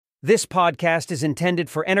This podcast is intended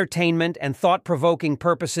for entertainment and thought-provoking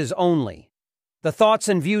purposes only. The thoughts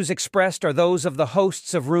and views expressed are those of the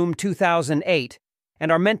hosts of Room 2008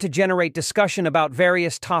 and are meant to generate discussion about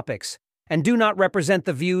various topics and do not represent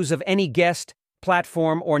the views of any guest,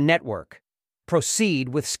 platform, or network. Proceed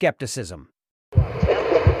with skepticism.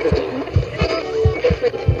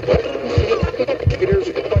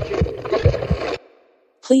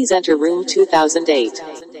 Please enter Room 2008.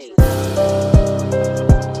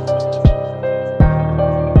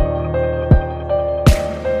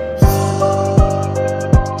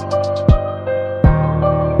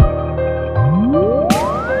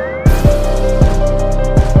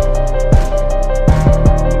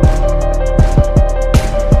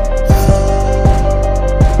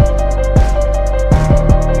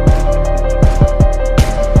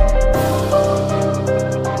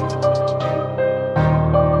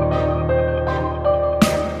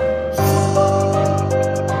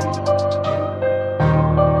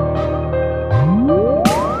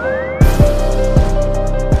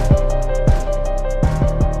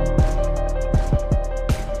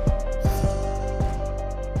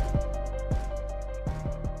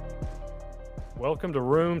 Welcome to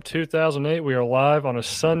Room 2008. We are live on a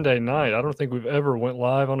Sunday night. I don't think we've ever went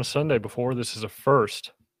live on a Sunday before. This is a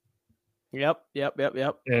first. Yep.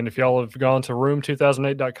 And if y'all have gone to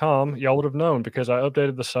room2008.com, y'all would have known because I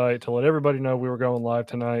updated the site to let everybody know we were going live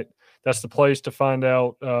tonight. That's the place to find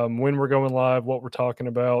out when we're going live, what we're talking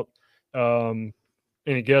about,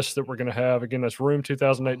 any guests that we're going to have. Again, that's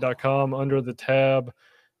room2008.com under the tab.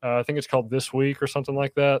 I think it's called This Week or something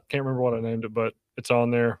like that. Can't remember what I named it, but it's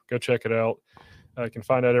on there. Go check it out. You can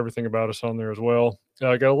find out everything about us on there as well.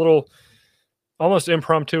 I got a little almost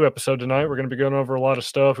impromptu episode tonight. We're going to be going over a lot of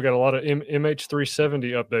stuff. We got a lot of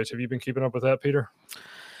MH370 updates. Have you been keeping up with that, Peter?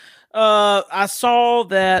 I saw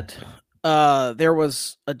that there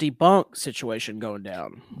was a debunk situation going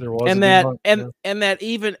down. There was, and a that debunk, and that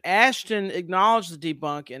even Ashton acknowledged the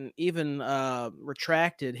debunk and even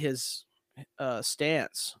retracted his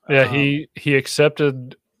stance. Yeah, he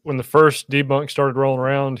accepted when the first debunk started rolling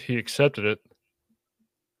around. He accepted it.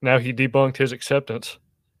 Now he debunked his acceptance,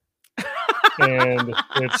 and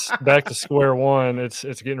it's back to square one. It's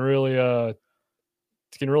getting really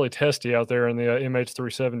testy out there in the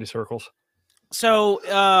MH370 circles.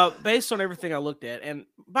 So based on everything I looked at, and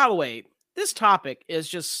by the way, this topic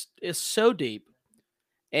is so deep,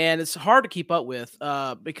 and it's hard to keep up with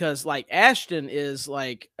because like Ashton is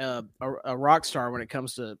like a rock star when it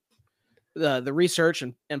comes to the research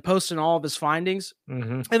and posting all of his findings.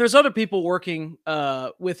 Mm-hmm. And there's other people working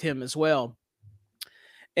with him as well.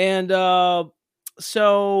 And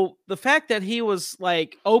so the fact that he was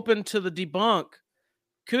like open to the debunk,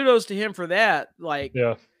 kudos to him for that. Like,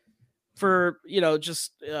 yeah, for,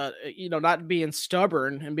 just, not being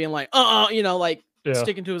stubborn and being like,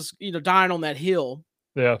 sticking to his, dying on that hill.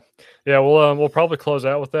 Yeah. We'll probably close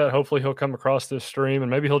out with that. Hopefully he'll come across this stream and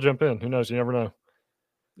maybe he'll jump in. Who knows? You never know.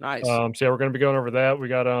 Nice. So yeah, we're going to be going over that. We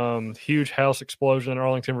got huge house explosion in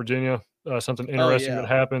Arlington, Virginia. Something interesting that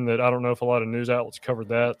happened that I don't know if a lot of news outlets covered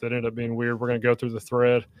that ended up being weird. We're going to go through the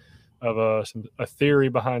thread of a theory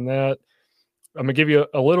behind that. I'm going to give you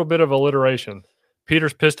a little bit of alliteration.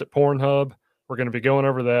 Peter's pissed at Pornhub. We're going to be going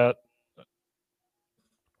over that.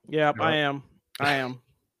 Yep, I am.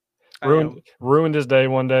 Ruined his day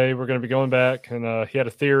one day. We're going to be going back, and he had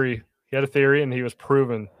a theory. And he was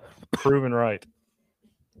proven right.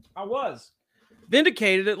 I was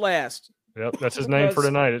vindicated at last. Yep, that's his name for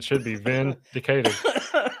tonight. It should be vindicated.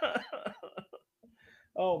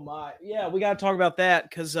 Oh my, yeah, we got to talk about that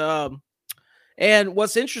because, and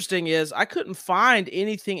what's interesting is I couldn't find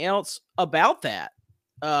anything else about that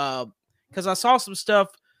because I saw some stuff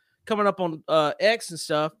coming up on X and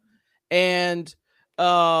stuff, and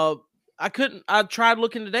I tried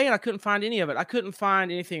looking today and I couldn't find any of it. I couldn't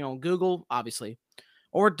find anything on Google, obviously,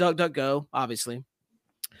 or DuckDuckGo, obviously.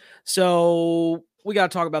 So we got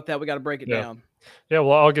to talk about that. We got to break it down. Yeah,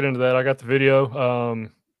 well, I'll get into that. I got the video.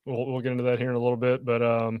 We'll get into that here in a little bit. But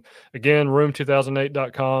again,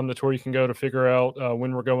 room2008.com. That's where you can go to figure out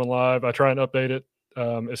when we're going live. I try and update it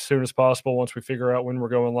as soon as possible once we figure out when we're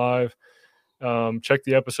going live. Check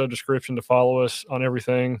the episode description to follow us on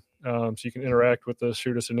everything. So you can interact with us,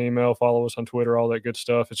 shoot us an email, follow us on Twitter, all that good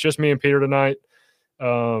stuff. It's just me and Peter tonight.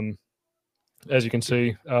 As you can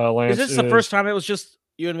see, Lance. Is this the first time it was just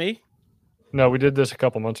you and me? No, we did this a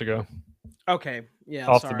couple months ago. Okay. Yeah.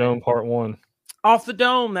 Off the Dome Part 1. Off the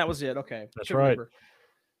Dome. That was it. Okay. That's right. Remember.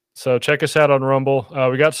 So check us out on Rumble.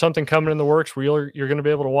 We got something coming in the works where you're going to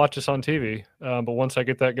be able to watch us on TV. But once I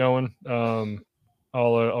get that going,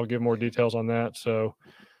 I'll give more details on that. So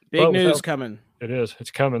Big But news coming. It is.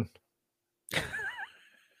 It's coming.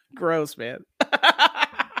 Gross, man. But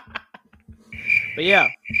yeah.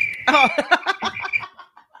 Oh.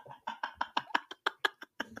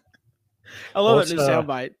 I love that new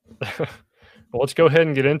soundbite. Well, let's go ahead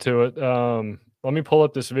and get into it. Let me pull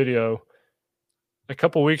up this video. A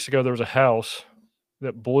couple weeks ago, there was a house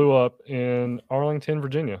that blew up in Arlington,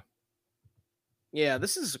 Virginia. Yeah,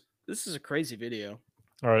 this is a crazy video.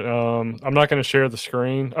 All right. I'm not going to share the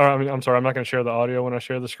screen. I'm sorry. I'm not going to share the audio when I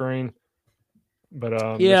share the screen.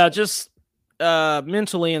 But yeah, just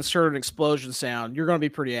mentally insert an explosion sound. You're going to be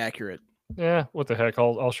pretty accurate. Yeah. What the heck?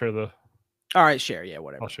 I'll share the. All right, share. Yeah,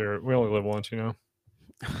 whatever. I'll share it. We only live once, you know.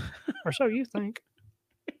 Or so you think.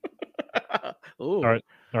 Ooh. All right.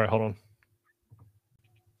 Hold on.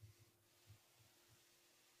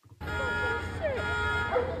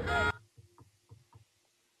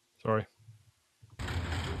 Sorry.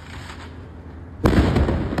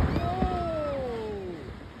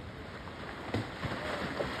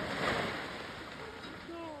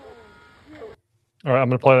 All right, I'm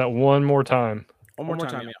going to play that one more time. One more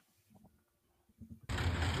time, yeah.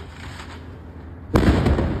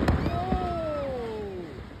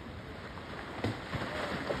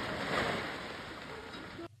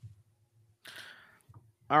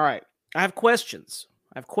 All right. I have questions.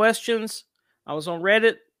 I was on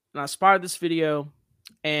Reddit and I spotted this video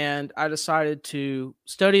and I decided to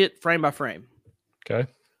study it frame by frame. Okay.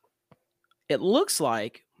 It looks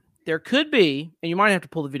like there could be, and you might have to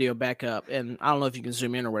pull the video back up, and I don't know if you can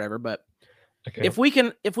zoom in or whatever, but okay. if we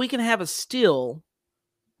can have a still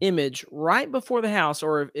image right before the house,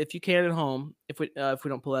 or if you can at home, if we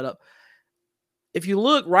don't pull that up, if you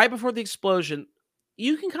look right before the explosion,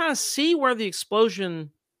 you can kind of see where the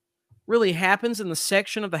explosion really happens in the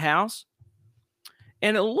section of the house.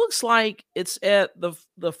 And it looks like it's at the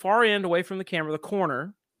far end away from the camera, the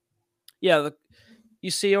corner. Yeah,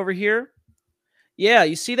 you see over here? Yeah,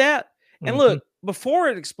 you see that? And look, before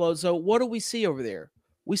it explodes, though, what do we see over there?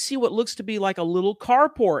 We see what looks to be like a little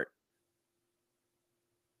carport.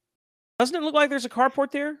 Doesn't it look like there's a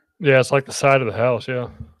carport there? Yeah, it's like the side of the house, yeah.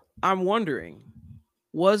 I'm wondering,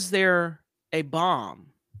 was there a bomb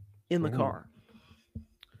in the car?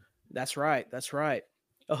 That's right.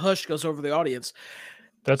 A hush goes over the audience.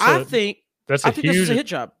 I think this is a hit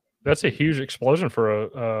job. That's a huge explosion for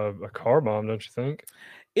a car bomb, don't you think?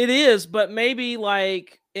 It is, but maybe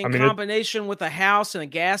like combination with a house and a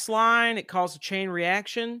gas line, it caused a chain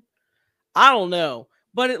reaction. I don't know,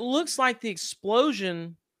 but it looks like the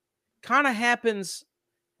explosion kind of happens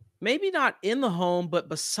maybe not in the home, but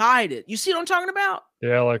beside it. You see what I'm talking about?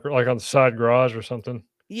 Yeah, like on the side garage or something.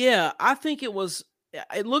 Yeah, I think it looks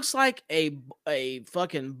like a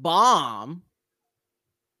fucking bomb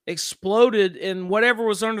exploded in whatever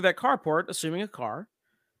was under that carport, assuming a car,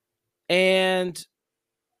 and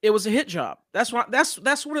it was a hit job. That's what this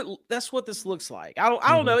looks like. I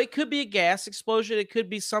don't know. It could be a gas explosion. It could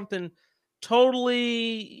be something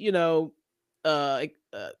totally,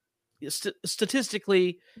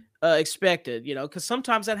 statistically expected. Because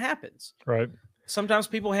sometimes that happens. Right. Sometimes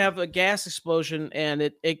people have a gas explosion, and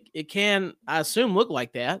it can, I assume, look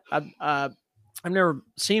like that. I've never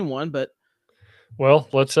seen one, but well,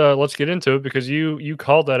 let's get into it, because you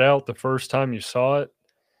called that out the first time you saw it.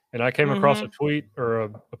 And I came across a tweet or a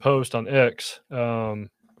post on X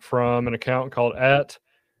from an account called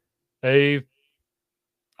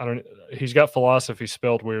he's got philosophy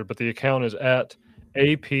spelled weird, but the account is at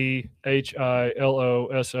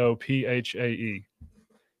APHILOSOPHAE.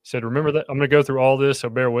 Said, remember that? I'm going to go through all this, so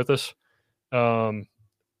bear with us. Remember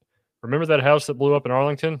that house that blew up in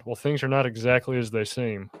Arlington? Well, things are not exactly as they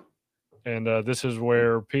seem. And this is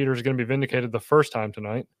where Peter's going to be vindicated the first time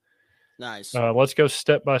tonight. Nice. Let's go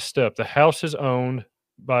step by step. The house is owned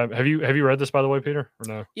by. Have you read this, by the way, Peter, or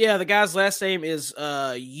no? Yeah, the guy's last name is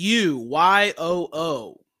Uyoo.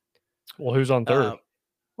 Well, who's on third?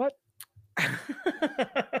 What? We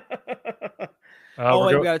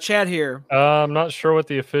got a chat here. I'm not sure what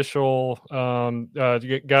the official guy in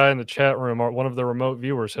the chat room, or one of the remote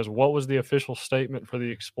viewers, says. What was the official statement for the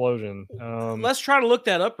explosion? Let's try to look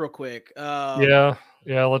that up real quick. Yeah.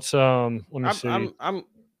 Let's let me see.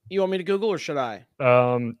 You want me to Google, or should I?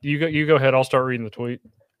 You go ahead. I'll start reading the tweet.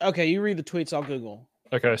 Okay, you read the tweets. I'll Google.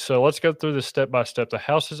 Okay, so let's go through this step by step. The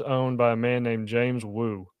house is owned by a man named James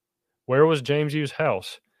Wu. Where was James Wu's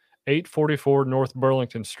house? 844 North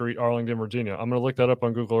Burlington Street, Arlington, Virginia. I'm going to look that up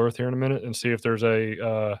on Google Earth here in a minute and see if there's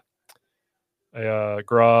a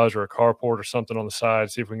garage or a carport or something on the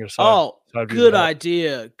side. See if we can get a side view. Good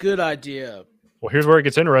idea. Good idea. Well, here's where it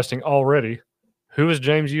gets interesting already. Who is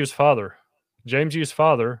James Wu's father? James Wu's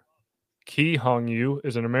father Ki Hongyu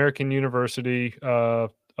is an American University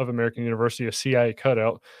of American University, a CIA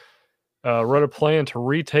cutout, wrote a plan to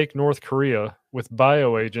retake North Korea with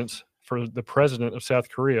bioagents for the president of South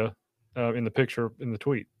Korea in the picture in the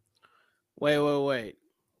tweet. Wait.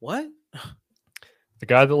 What? The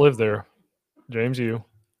guy that lived there, James Yu.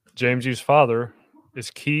 James Yu's father is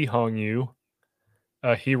Ki Hongyu.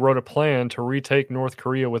 He wrote a plan to retake North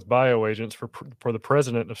Korea with bioagents for the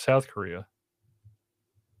president of South Korea.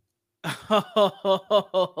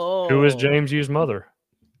 Who is James Yu's mother?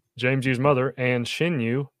 James Yu's mother, Anne Shin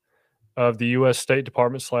Yu, of the U.S. State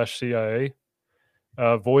Department /CIA,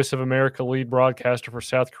 Voice of America lead broadcaster for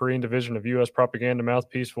South Korean division of U.S. propaganda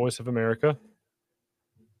mouthpiece, Voice of America.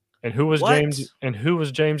 And who was James? And who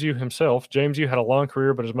was James Yu himself? James Yu had a long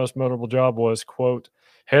career, but his most notable job was, quote,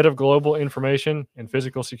 head of global information and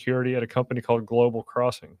physical security at a company called Global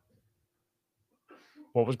Crossing.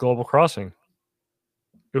 What was Global Crossing?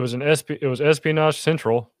 It was Espionage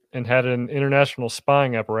Central and had an international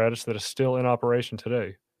spying apparatus that is still in operation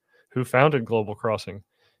today. Who founded Global Crossing?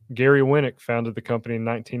 Gary Winnick founded the company in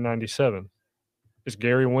 1997. Is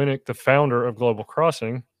Gary Winnick the founder of Global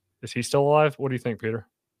Crossing? Is he still alive? What do you think, Peter?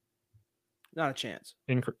 Not a chance.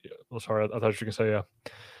 Sorry, I thought you were going to say yeah.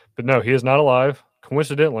 But no, he is not alive.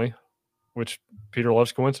 Coincidentally, which Peter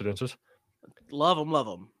loves coincidences. Love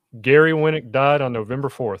him. Gary Winnick died on November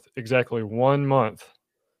 4th, exactly 1 month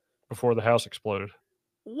before the house exploded.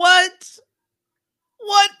 What?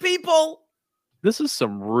 What, people? This is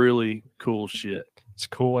some really cool shit. It's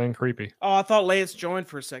cool and creepy. Oh, I thought Lance joined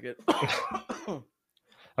for a second.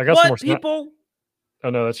 I got some more people? Oh,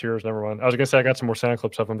 no, that's yours. Never mind. I was going to say I got some more sound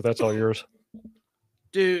clips of them, but that's all yours.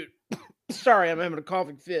 Dude, sorry, I'm having a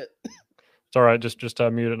coughing fit. It's all right. Just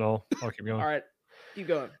mute it and I'll keep going. All right, keep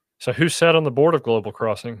going. So who sat on the board of Global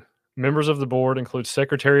Crossing? Members of the board include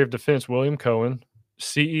Secretary of Defense William Cohen,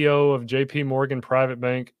 CEO of J.P. Morgan Private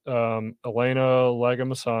Bank Elena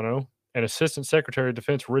Lagamasano, and Assistant Secretary of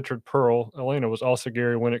Defense Richard Pearl. Elena was also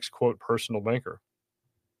Gary Winnick's, quote, personal banker.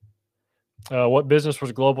 What business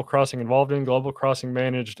was Global Crossing involved in? Global Crossing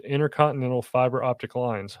managed intercontinental fiber optic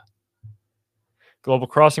lines. Global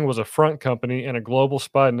Crossing was a front company and a global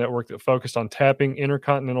spy network that focused on tapping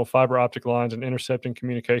intercontinental fiber optic lines and intercepting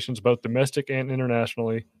communications both domestic and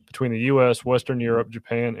internationally between the U.S., Western Europe,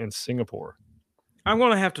 Japan, and Singapore. I'm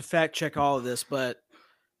going to have to fact check all of this, but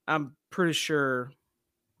I'm pretty sure.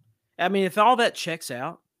 I mean, if all that checks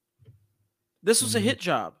out, this was a hit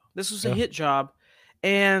job.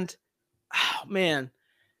 And, oh, man,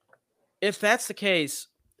 if that's the case,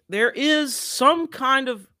 there is some kind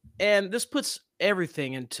of, and this puts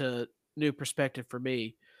everything into new perspective for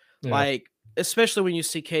me. Yeah. Like, especially when you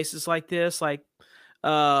see cases like this, like,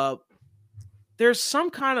 there's some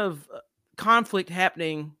kind of conflict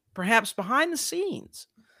happening, perhaps behind the scenes,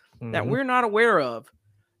 that we're not aware of.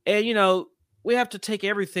 And, you know, we have to take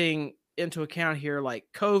everything into account here. Like,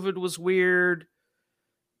 COVID was weird.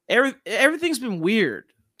 Everything's been weird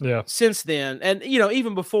since then. And, you know,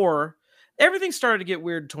 even before, everything started to get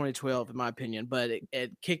weird in 2012, in my opinion, but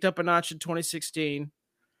it kicked up a notch in 2016.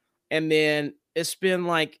 And then it's been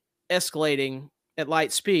like escalating at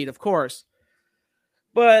light speed, of course.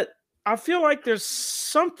 But I feel like there's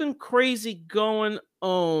something crazy going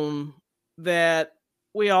on that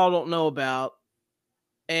we all don't know about.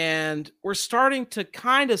 And we're starting to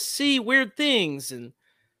kind of see weird things, and,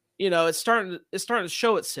 you know, it's starting to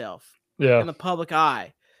show itself in the public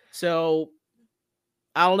eye. So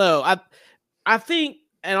I don't know. I think,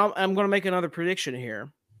 and I'm going to make another prediction here,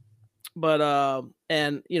 but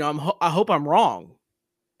and, you know, I hope I'm wrong.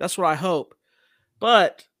 That's what I hope.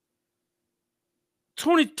 But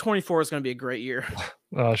 2024 is going to be a great year.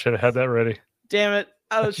 Oh, I should have had that ready. Damn it!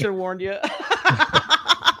 I should have warned you.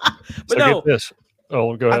 But so no, get this.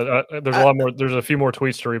 Oh, go ahead. There's a lot more. There's a few more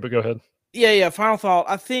tweets to read, but go ahead. Yeah. Final thought.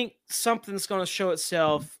 I think something's going to show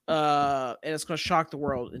itself, and it's going to shock the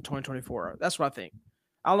world in 2024. That's what I think.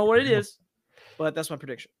 I don't know what it is, but that's my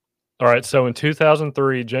prediction. All right. So in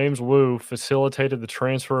 2003, James Wu facilitated the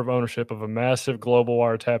transfer of ownership of a massive global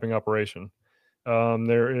wiretapping operation.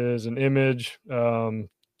 There is an image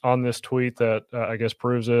on this tweet that I guess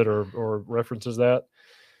proves it or references that.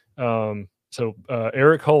 So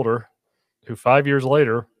Eric Holder, who 5 years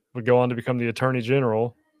later would go on to become the Attorney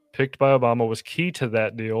General, picked by Obama, was key to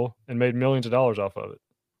that deal and made millions of dollars off of it.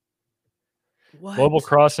 What? Global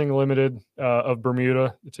Crossing Limited of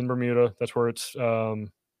Bermuda. It's in Bermuda. That's where it's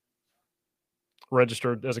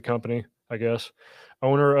registered as a company, I guess.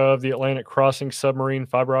 Owner of the Atlantic Crossing submarine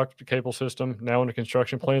fiber optic cable system, now under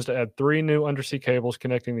construction, plans to add 3 new undersea cables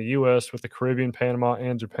connecting the U.S. with the Caribbean, Panama,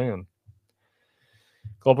 and Japan.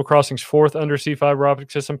 Global Crossing's fourth undersea fiber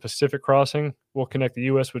optic system, Pacific Crossing, will connect the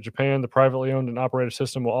U.S. with Japan. The privately owned and operated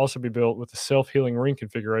system will also be built with a self-healing ring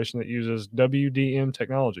configuration that uses WDM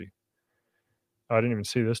technology. Oh, I didn't even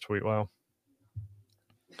see this tweet. Wow.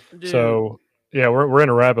 Dude. So, yeah, we're in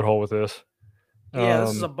a rabbit hole with this. Yeah,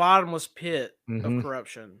 this is a bottomless pit of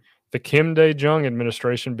corruption. The Kim Dae-jung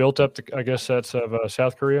administration built up the, I guess that's of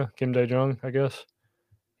South Korea, Kim Dae-jung, I guess.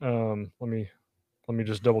 Let me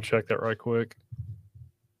just double check that right quick.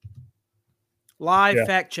 Live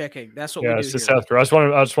fact checking. That's what we do it's here. South Korea.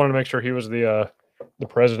 I just wanted to make sure he was the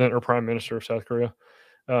president or prime minister of South Korea.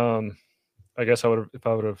 I guess if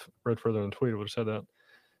I would have read further in the tweet, I would have said that.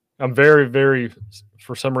 I'm very, very,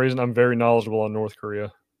 for some reason, I'm very knowledgeable on North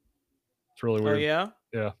Korea. It's really weird. Oh, yeah?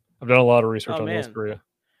 Yeah. I've done a lot of research on North Korea.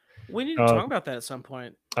 We need to talk about that at some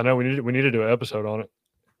point. I know we need to do an episode on it.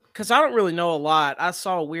 Because I don't really know a lot. I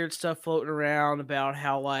saw weird stuff floating around about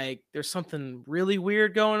how, like, there's something really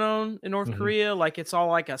weird going on in North Korea. Like, it's all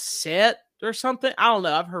like a set or something. I don't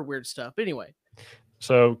know. I've heard weird stuff. Anyway.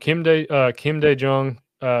 So Kim Dae-jung,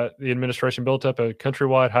 the administration built up a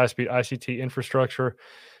countrywide high-speed ICT infrastructure,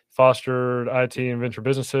 fostered IT and venture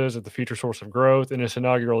businesses as the future source of growth. In his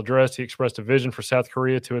inaugural address, he expressed a vision for South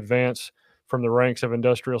Korea to advance from the ranks of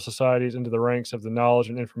industrial societies into the ranks of the knowledge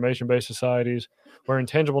and information-based societies, where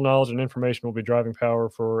intangible knowledge and information will be driving power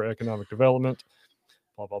for economic development,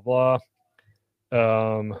 blah, blah, blah.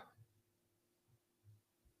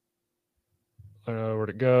 Where'd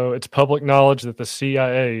it go? It's public knowledge that the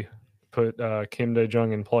CIA put Kim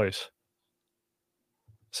Dae-jung in place.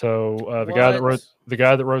 So the guy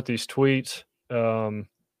that wrote these tweets screenshot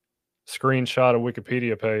a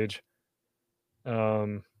Wikipedia page,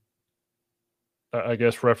 I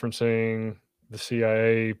guess referencing the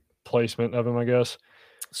CIA placement of him, I guess.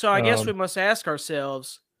 So I guess we must ask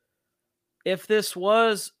ourselves if this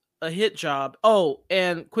was a hit job. Oh,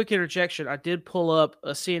 and quick interjection. I did pull up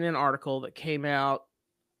a CNN article that came out.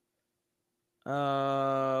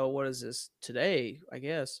 What is this? Today, I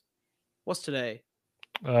guess. What's today?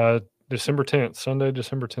 December 10th, Sunday,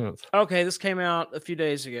 December 10th. Okay, this came out a few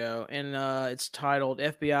days ago, and it's titled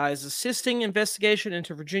FBI is assisting investigation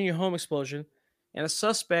into Virginia home explosion, and a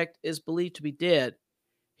suspect is believed to be dead.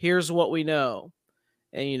 Here's what we know.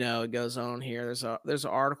 And, it goes on here. There's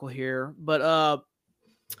an article here, but I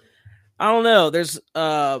don't know. There's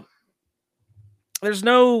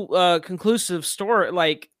no conclusive story,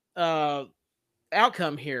 like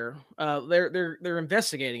outcome here. They're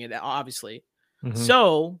investigating it, obviously.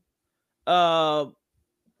 So,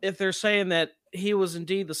 if they're saying that he was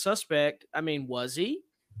indeed the suspect, I mean, was he?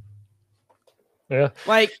 Yeah.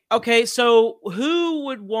 Like, okay, so who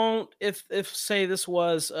would want if say this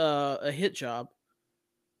was a hit job?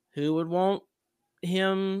 Who would want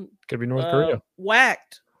him? Could be North Korea.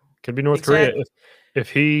 Whacked. Could be North Korea if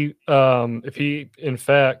he in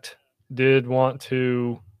fact did want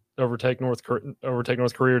to overtake North Korea, or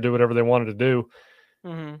do whatever they wanted to do.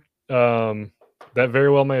 That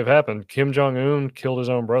very well may have happened. Kim Jong-un killed his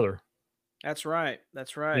own brother. That's right.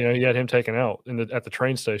 He had him taken out at the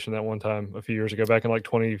train station that one time a few years ago, back in like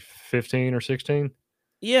 2015 or 16.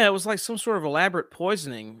 Yeah, it was like some sort of elaborate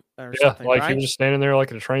poisoning or something, like right? he was just standing there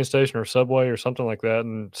like at a train station or subway or something like that,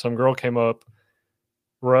 and some girl came up,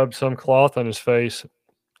 rubbed some cloth on his face.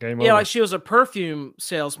 Game over. Like she was a perfume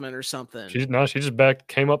salesman or something. She just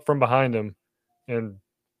came up from behind him and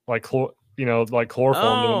like chloroformed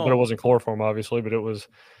him, but it wasn't chloroform obviously, but it was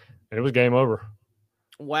game over.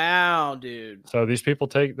 Wow, dude. So these people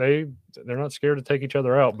they're not scared to take each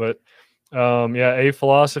other out, but A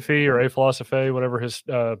Philosophy or A Philosophe, whatever his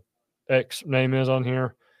X name is on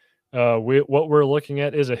here. What we're looking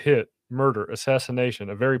at is a hit, murder, assassination,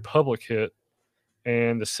 a very public hit,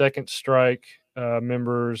 and the second strike to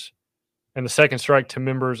members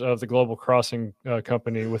of the Global Crossing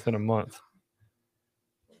company within a month.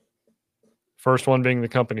 First one being the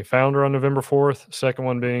company founder on November 4th. Second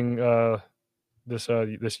one being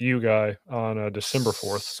this you guy on December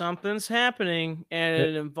 4th. Something's happening, and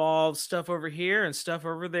it involves stuff over here and stuff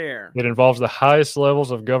over there. It involves the highest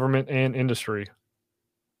levels of government and industry.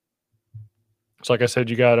 So like I said,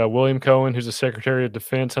 you got William Cohen, who's the Secretary of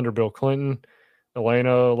Defense under Bill Clinton,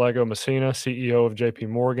 Elena Lago Messina, CEO of JP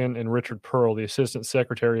Morgan, and Richard Pearl, the Assistant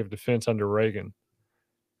Secretary of Defense under Reagan.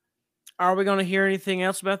 Are we going to hear anything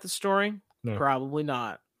else about the story? No. Probably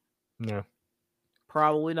not. No.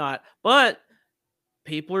 Probably not. But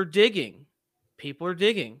people are digging.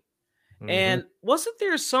 And wasn't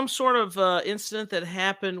there some sort of incident that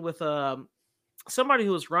happened with somebody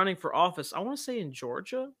who was running for office, I want to say in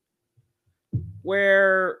Georgia,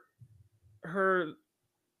 where her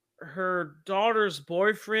her daughter's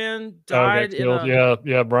boyfriend Oh, got died in killed. a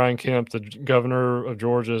Yeah. Brian Kemp, the governor of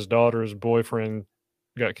Georgia's daughter's boyfriend,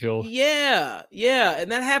 got killed. yeah,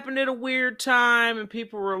 and that happened at a weird time, and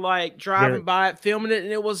people were like driving Very, by it, filming it,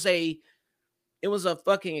 and it was a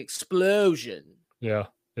fucking explosion. yeah.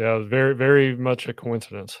 It was very, very much a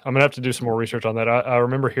coincidence. I'm gonna have to do some more research on that. I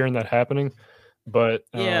remember hearing that happening, but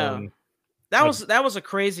Yeah. That was a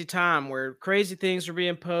crazy time where crazy things were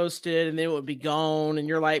being posted and then it would be gone, and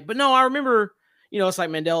you're like, but no, I remember, it's like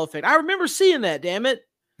Mandela effect. I remember seeing that, damn it.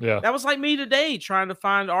 yeah, That was like me today trying to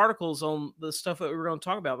find articles on the stuff that we were going to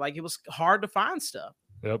talk about. Like, it was hard to find stuff.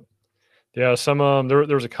 yep, yeah. Some there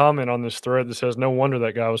was a comment on this thread that says, "No wonder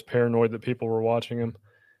that guy was paranoid that people were watching him."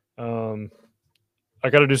 I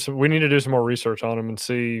got to do some. We need to do some more research on him and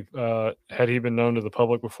see had he been known to the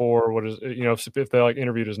public before. What is if they like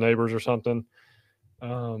interviewed his neighbors or something.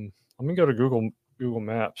 Let me go to Google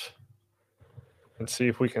Maps and see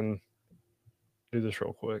if we can do this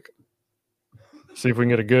real quick. See if we can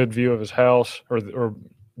get a good view of his house or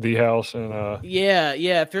the house and Yeah.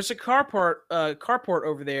 If there's a carport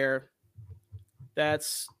over there,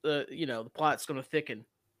 that's the plot's going to thicken.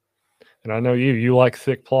 And I know you like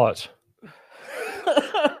thick plots.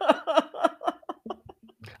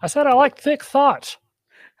 I said I like thick thoughts.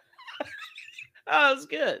 Oh, that's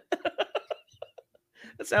good.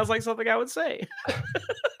 That sounds like something I would say.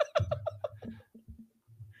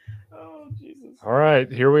 Oh, Jesus. All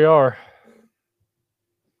right, here we are.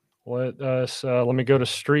 Let me go to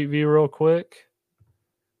Street View real quick.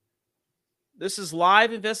 This is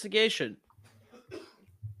live investigation.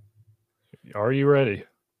 Are you ready?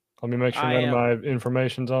 Let me make sure none of my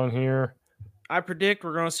information's on here. I predict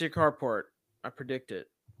we're going to see a carport. I predict it.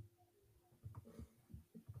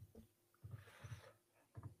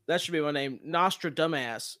 That should be my name. Nostra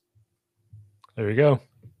Dumbass. There you go.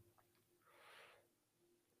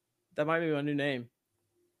 That might be my new name.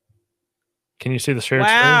 Can you see the shared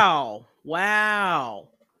screen? Wow.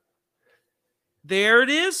 There it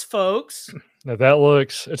is, folks. Now that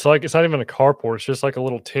looks, it's like, it's not even a carport. It's just like a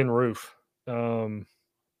little tin roof.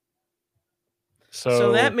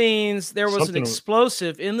 So that means there was an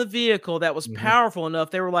explosive in the vehicle that was powerful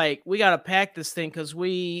enough. They were like, we got to pack this thing because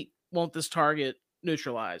we want this target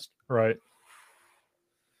neutralized. Right.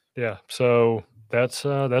 Yeah. So that's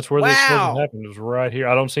where the explosion happened. It was right here.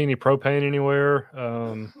 I don't see any propane anywhere.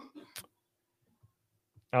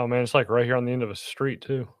 Oh man, it's like right here on the end of a street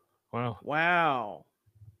too. Wow.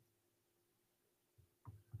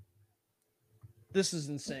 This is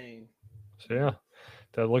insane. So yeah,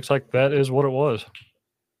 that looks like that is what it was.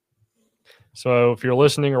 So if you're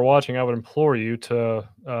listening or watching, I would implore you to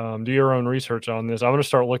do your own research on this. I'm going to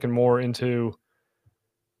start looking more into.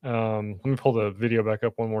 Let me pull the video back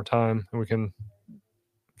up one more time, and we can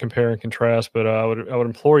compare and contrast. But I would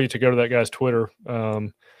implore you to go to that guy's Twitter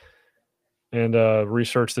and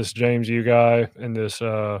research this James Yu guy and this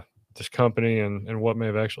company and what may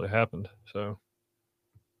have actually happened. So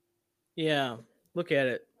yeah, look at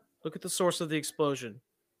it. Look at the source of the explosion.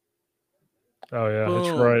 Oh yeah, Boom.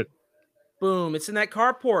 That's right. Boom! It's in that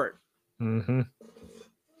carport. Mm-hmm.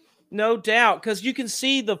 No doubt, because you can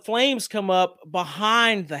see the flames come up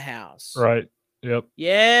behind the house. Right. Yep.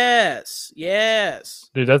 Yes.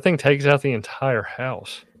 Dude, that thing takes out the entire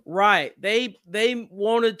house. Right. They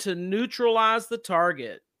wanted to neutralize the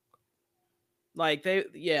target. Like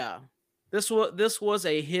This was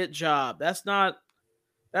a hit job. That's no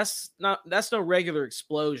regular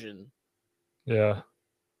explosion. Yeah.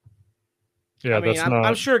 Yeah, I mean,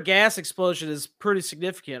 I'm sure gas explosion is pretty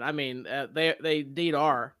significant. I mean, they indeed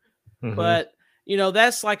are. Mm-hmm. But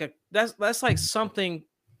that's like something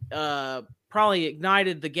probably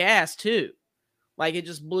ignited the gas too. Like it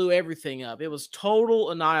just blew everything up. It was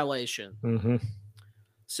total annihilation. Mm-hmm.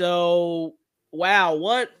 So wow,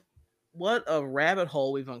 what a rabbit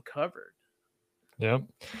hole we've uncovered. Yep.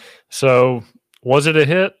 So was it a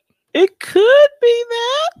hit? It could be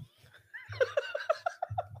that.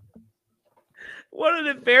 What an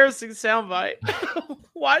embarrassing soundbite.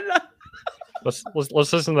 Why not? Let's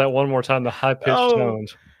listen to that one more time. The high pitched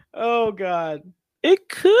tones. Oh God! It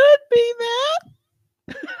could be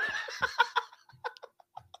that.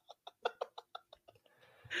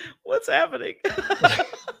 What's happening?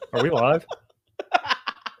 Are we live?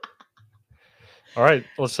 All right,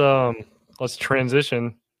 let's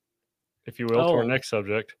transition, if you will, to our next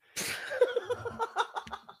subject.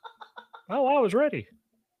 Oh, I was ready.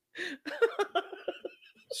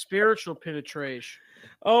 Spiritual penetration.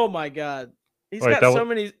 Oh my God. He's got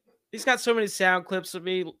so many sound clips of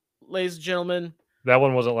me, ladies and gentlemen. That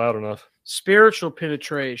one wasn't loud enough. Spiritual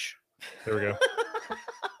penetration. There we go.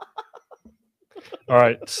 All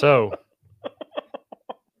right, so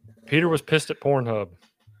Peter was pissed at Pornhub.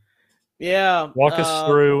 Yeah. Walk us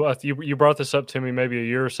through. You brought this up to me maybe a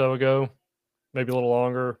year or so ago, maybe a little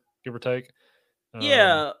longer, give or take.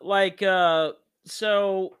 Yeah, like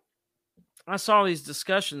so I saw these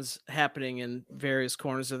discussions happening in various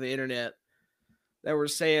corners of the internet that were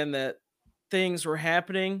saying that things were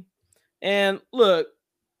happening. And look,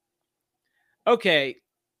 okay,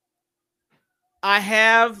 I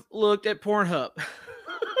have looked at Pornhub.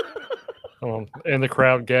 And the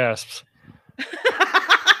crowd gasps.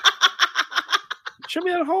 Show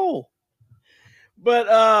me that hole.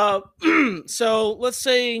 But so let's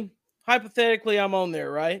say hypothetically I'm on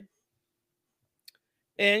there, right?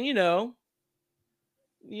 And you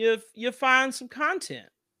find some content.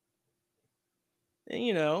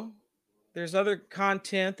 And there's other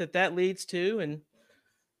content that leads to, and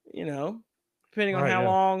depending on how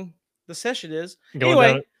long the session is.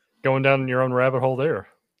 Going down your own rabbit hole there.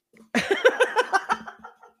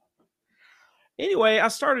 Anyway, I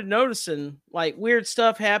started noticing like weird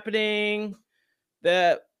stuff happening,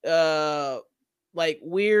 that like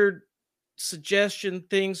weird suggestion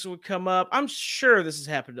things would come up. I'm sure this has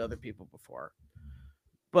happened to other people before,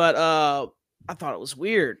 but I thought it was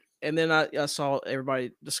weird, and then I saw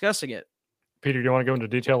everybody discussing it. Peter, do you want to go into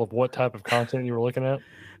detail of what type of content you were looking at?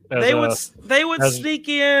 They would sneak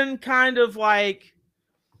in kind of like,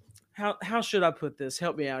 how should I put this?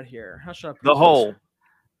 Help me out here. How should I put the hole?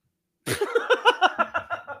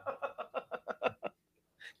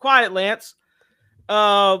 Quiet, Lance.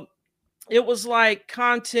 It was like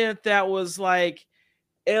content that was like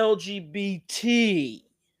LGBT.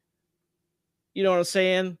 You know what I'm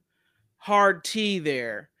saying? Hard T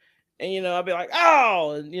there. And I'd be like,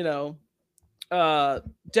 oh, and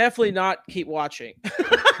definitely not keep watching.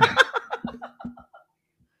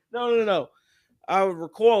 No. I would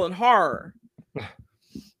recoil in horror.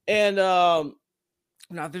 And not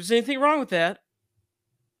if there's anything wrong with that.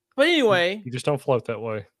 But anyway, you just don't float that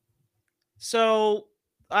way. So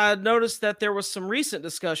I noticed that there was some recent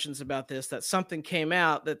discussions about this, that something came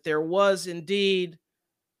out, that there was indeed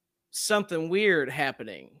something weird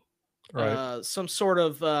happening. Right. Some sort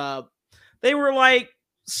of, they were like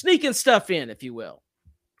sneaking stuff in, if you will.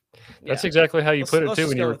 That's exactly how you put it let's too.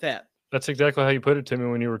 Just go with that. That's exactly how you put it to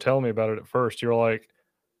me when you were telling me about it at first. You're like,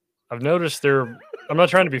 I've noticed I'm not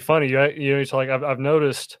trying to be funny. It's like, I've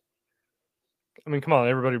noticed, I mean, come on,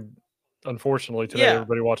 everybody, unfortunately today,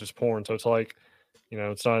 everybody watches porn. So it's like,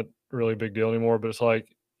 it's not really a big deal anymore, but it's like,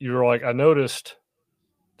 you were like, I noticed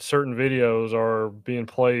certain videos are being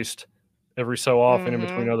placed every so often in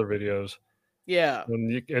between other videos. Yeah.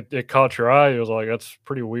 And it caught your eye. It was like, that's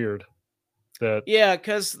pretty weird.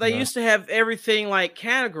 Because they used to have everything like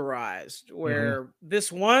categorized, where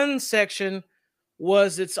this one section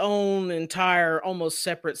was its own entire, almost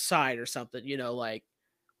separate site or something. Like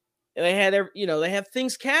they had they have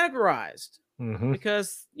things categorized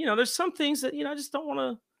because there's some things that I just don't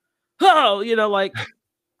want to. Like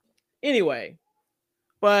anyway.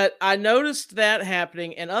 But I noticed that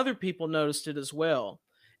happening, and other people noticed it as well.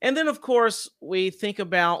 And then, of course, we think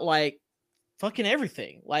about like fucking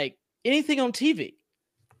everything, like anything on TV.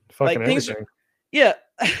 Fucking like everything.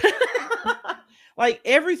 Like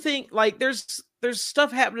everything. Like there's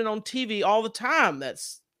stuff happening on TV all the time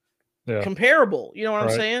that's comparable. You know what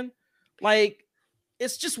I'm saying? Like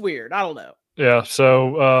it's just weird. I don't know. Yeah.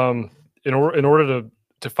 So in order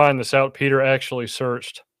to find this out, Peter actually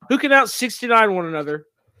searched. Who can out 69 one another?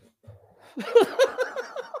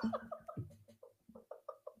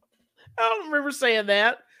 I don't remember saying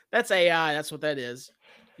that. That's AI. That's what that is.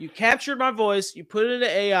 You captured my voice, you put it into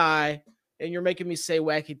AI, and you're making me say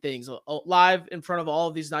wacky things live in front of all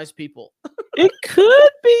of these nice people. It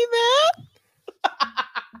could be that.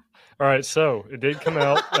 All right, so it did come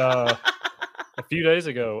out a few days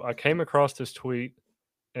ago. I came across this tweet,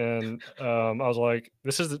 and I was like,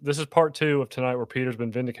 "This is part 2 of tonight where Peter's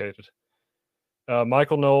been vindicated."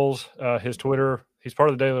 Michael Knowles, his Twitter, he's part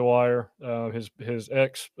of the Daily Wire. His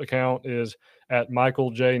X account is at Michael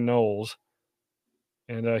J. Knowles.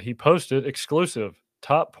 And he posted exclusive.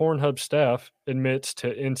 Top Pornhub staff admits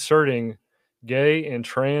to inserting gay and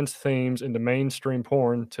trans themes into mainstream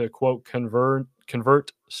porn to, quote,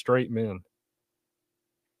 convert straight men.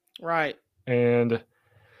 Right. And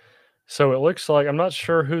so it looks like, I'm not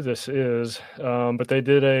sure who this is, but they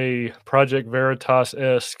did a Project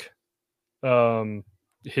Veritas-esque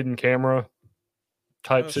hidden camera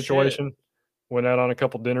type situation. Shit. Went out on a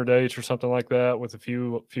couple dinner dates or something like that with a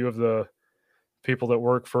few of the people that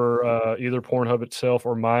work for either Pornhub itself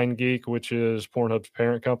or MindGeek, which is Pornhub's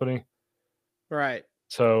parent company. Right.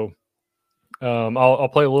 So I'll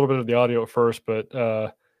play a little bit of the audio at first, but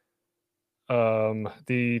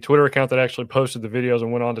the Twitter account that actually posted the videos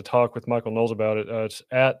and went on to talk with Michael Knowles about it, it's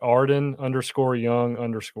at Arden_Young_,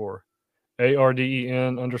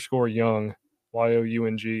 ARDEN_Young,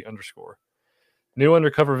 YOUNG_. New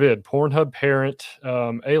undercover vid. Pornhub parent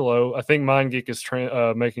ALO. I think MindGeek is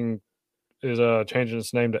changing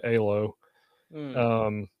its name to ALO.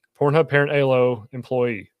 Pornhub parent ALO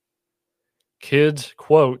employee. Kids,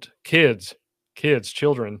 quote,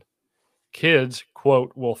 children,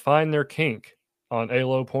 quote, will find their kink on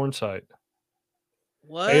ALO porn site.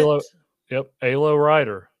 What? ALO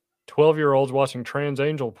writer. 12-year-olds watching trans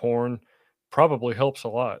angel porn probably helps a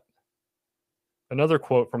lot. Another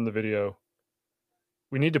quote from the video.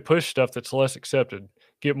 We need to push stuff that's less accepted.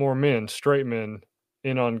 Get more men, straight men,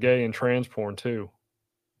 in on gay and trans porn too.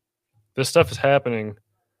 This stuff is happening.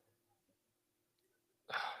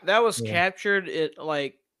 That was captured in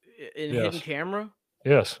hidden camera?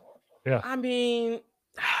 Yes. Yeah. I mean,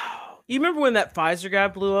 you remember when that Pfizer guy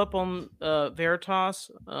blew up on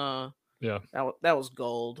Veritas? Yeah. That was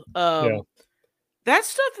gold. Yeah. That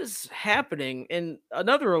stuff is happening. And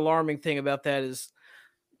another alarming thing about that is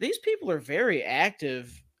these people are very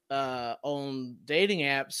active on dating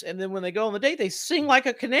apps. And then when they go on the date, they sing like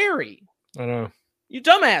a canary. I know. You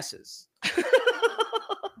dumbasses.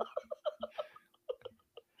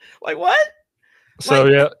 Like what?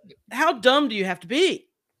 So how dumb do you have to be?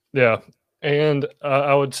 Yeah, and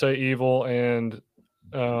I would say evil, and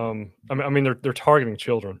I mean they're targeting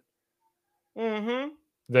children. Mm-hmm.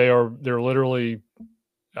 They're literally.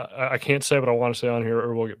 I can't say what I want to say on here,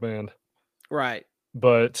 or we'll get banned. Right.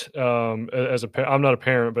 But as I'm not a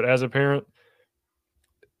parent, but as a parent,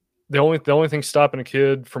 the only thing stopping a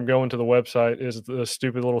kid from going to the website is the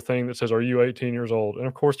stupid little thing that says, "Are you 18 years old?" And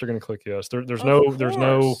of course they're going to click yes. There's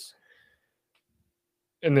no.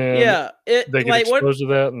 And then they get exposed to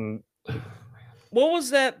that. And what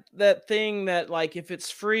was that thing that like if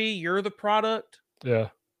it's free, you're the product? Yeah,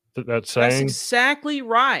 that's saying. That's exactly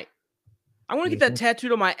right. I want to get that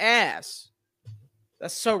tattooed on my ass.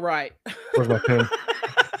 That's so right. Where's my pen?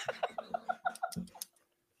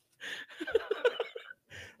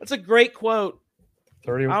 That's a great quote.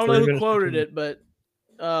 30. I don't know who quoted it, but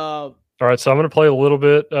all right. So I'm going to play a little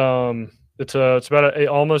bit. It's about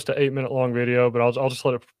almost an 8-minute long video, but I'll just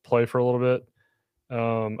let it play for a little bit.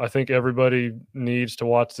 I think everybody needs to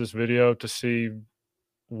watch this video to see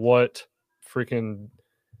what freaking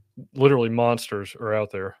literally monsters are out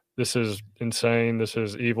there. This is insane. This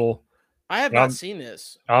is evil. I have not seen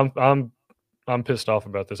this. I'm pissed off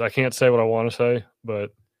about this. I can't say what I want to say,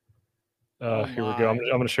 but here we go. I'm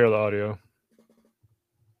going to share the audio.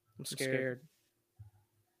 I'm scared.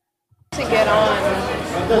 To get on,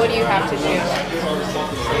 what do you have to do?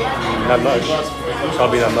 Not much.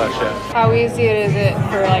 Probably not much, yeah. How easy is it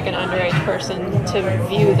for like an underage person to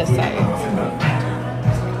view the site?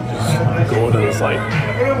 Just go to the site.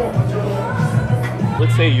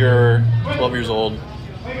 Let's say you're 12 years old,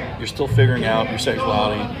 you're still figuring out your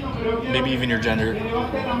sexuality, maybe even your gender.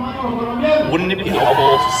 Wouldn't it be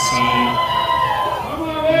helpful to see,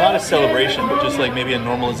 not a celebration, but just like maybe a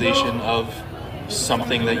normalization of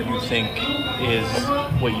something that you think is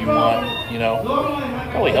what you want, you know?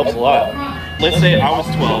 Probably helps a lot. Let's say I was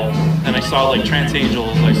 12 and I saw like trans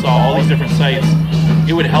angels, I saw all these different sites.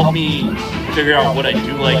 It would help me figure out what I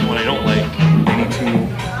do like and what I don't like. They need to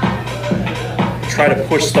try to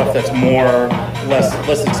push stuff that's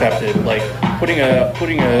less accepted. Like putting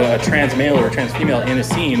a trans male or a trans female in a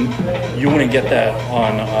scene, you wouldn't get that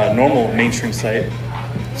on a normal mainstream site.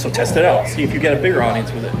 So test it out. See if you get a bigger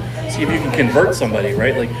audience with it. See if you can convert somebody,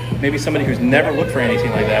 right? Like maybe somebody who's never looked for anything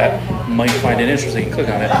like that might find it interesting and click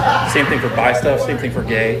on it. Same thing for bi stuff, same thing for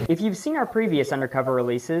gay. If you've seen our previous undercover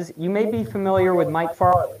releases, you may be familiar with Mike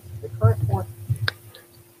Farley.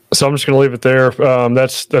 So I'm just going to leave it there.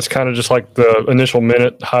 That's kind of just like the initial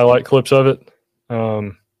minute highlight clips of it.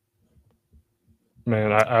 Man,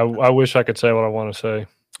 I wish I could say what I want to say.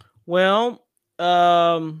 Well,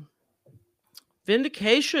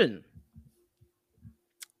 vindication.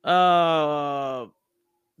 That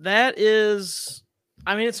is,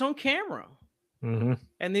 I mean, it's on camera, mm-hmm.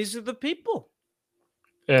 and these are the people.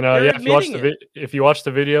 And if you watch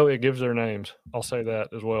the video, it gives their names. I'll say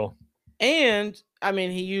that as well. And I mean,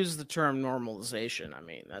 he used the term normalization. I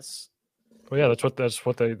mean, that's. Well, yeah, that's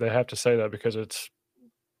what they have to say that because it's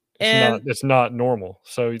not normal.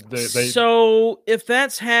 So so if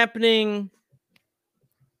that's happening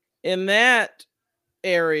in that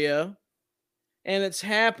area, and it's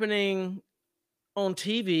happening on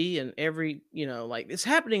TV and every, like it's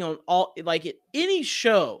happening on all, like at any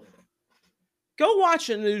show. Go watch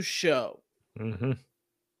a news show Mm-hmm.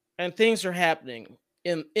 and things are happening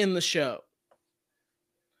in the show,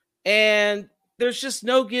 and there's just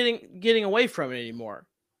no getting away from it anymore.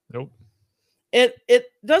 Nope. It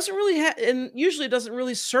doesn't really and usually it doesn't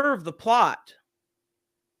really serve the plot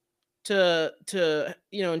to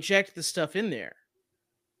inject the stuff in there.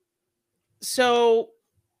 So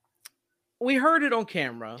we heard it on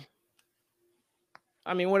camera.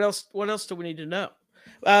 I mean, what else do we need to know?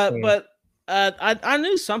 But I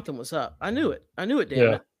knew something was up. I knew it. Damn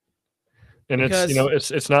it. And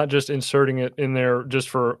Because it's not just inserting it in there just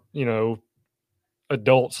for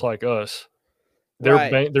adults like us.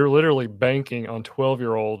 They're literally banking on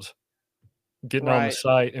 12-year-olds getting on the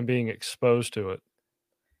site and being exposed to it.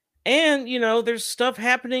 And there's stuff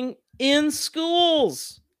happening in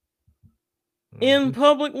schools, in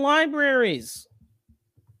public libraries,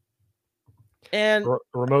 and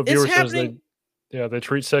remote viewer says they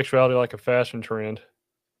treat sexuality like a fashion trend.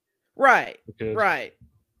 Right.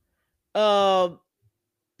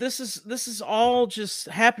 This is all just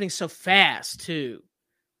happening so fast too.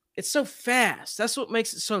 It's so fast. That's what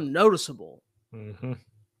makes it so noticeable. Mm-hmm.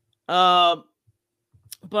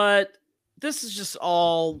 But this is just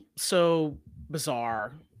all so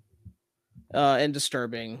bizarre and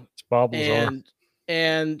disturbing. It's Bob Lazar.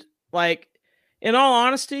 And like, in all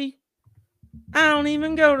honesty, I don't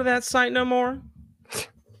even go to that site no more.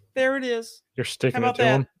 There it is. You're sticking it to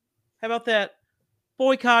him? How about that?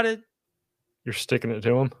 Boycotted. You're sticking it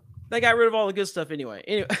to him? They got rid of all the good stuff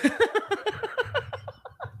anyway.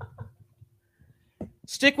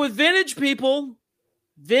 Stick with vintage, people.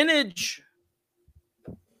 Vintage.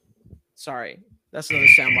 Sorry. That's another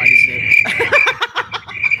soundbite, isn't it?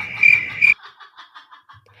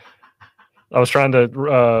 I was trying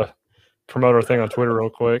to promote our thing on Twitter real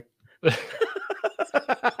quick.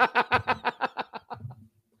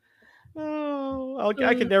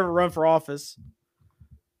 I could never run for office.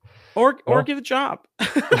 Or get a job.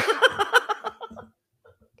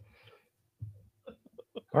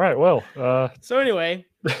 All right, well. So anyway,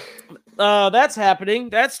 that's happening.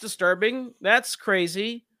 That's disturbing. That's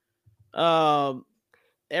crazy.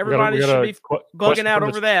 Everybody should be bugging out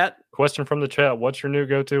over that. Question from the chat. What's your new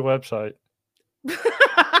go-to website?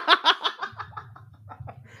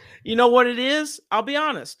 You know what it is? I'll be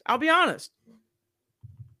honest.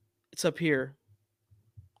 It's up here.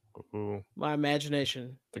 Ooh. My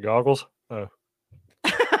imagination. The goggles? Oh.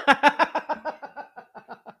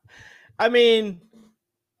 I mean,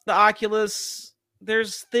 the Oculus,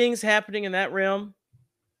 there's things happening in that realm.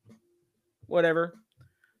 Whatever.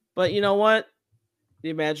 But you know what? The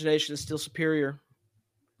imagination is still superior.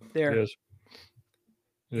 There. It is.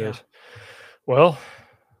 It is. Well,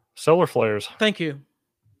 solar flares. Thank you.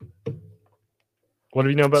 What do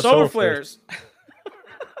you know about solar flares?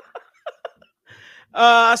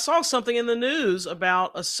 I saw something in the news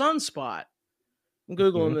about a sunspot. I'm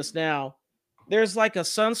Googling this now. There's like a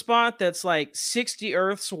sunspot that's like 60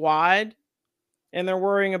 Earths wide, and they're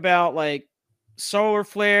worrying about like solar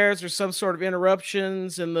flares or some sort of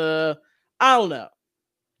interruptions in I don't know.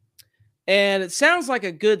 And it sounds like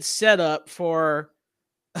a good setup for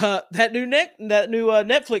that new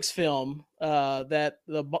Netflix film that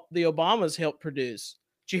the Obamas helped produce.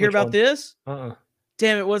 Did you hear about this?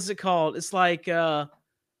 Damn it, what's it called? It's like Leave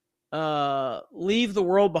the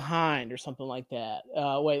World Behind or something like that.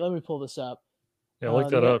 Wait, let me pull this up. Yeah, look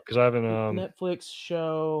that up because I haven't Netflix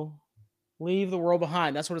show Leave the World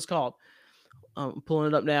Behind. That's what it's called. I'm pulling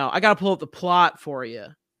it up now. I gotta pull up the plot for you.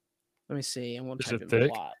 Let me see. I'm gonna type in the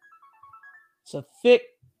plot. It's a thick,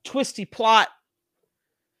 twisty plot.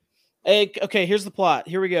 Hey, okay, here's the plot.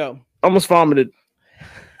 Here we go. Almost vomited.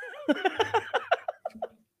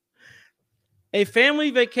 A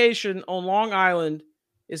family vacation on Long Island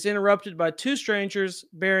is interrupted by two strangers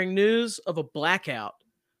bearing news of a blackout.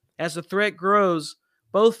 As the threat grows,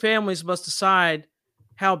 both families must decide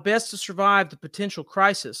how best to survive the potential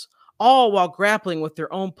crisis, all while grappling with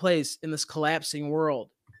their own place in this collapsing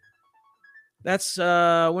world. That's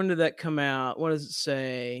when did that come out? What does it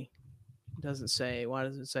say? It doesn't say. Why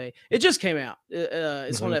does it say? It just came out.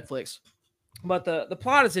 It's on Netflix. But the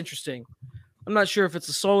plot is interesting. I'm not sure if it's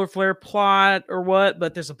a solar flare plot or what,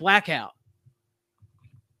 but there's a blackout.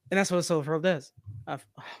 And that's what a solar flare does. I'm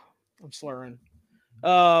slurring.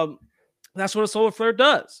 That's what a solar flare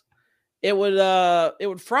does. It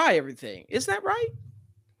would fry everything. Isn't that right?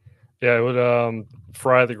 Yeah, it would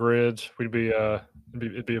fry the grids. It'd be a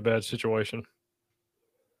bad situation.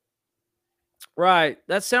 Right.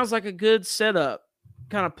 That sounds like a good setup.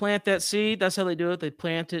 Kind of plant that seed. That's how they do it. They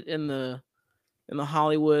plant it in the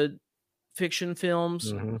Hollywood fiction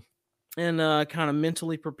films and kind of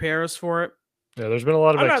mentally prepare us for it. Yeah, there's been a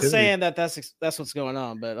lot of I'm not activity. saying that that's what's going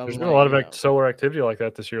on, but There's been a lot of solar activity like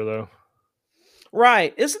that this year, though.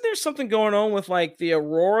 Right. Isn't there something going on with like the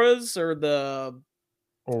auroras or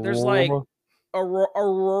there's like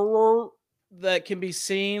aurora that can be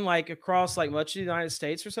seen like across like much of the United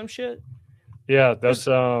States or some shit? Yeah, that's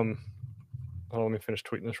hold on, let me finish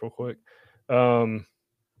tweeting this real quick. Got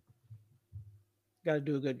to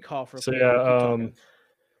do a good cough. So yeah,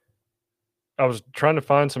 I was trying to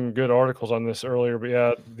find some good articles on this earlier, but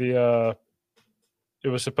yeah, it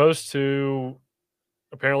was supposed to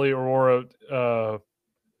apparently aurora. Wow,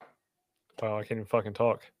 I can't even fucking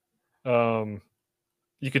talk. You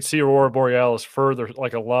could see aurora borealis further,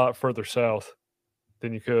 like a lot further south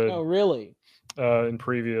than you could. Oh, really? In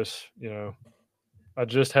previous, I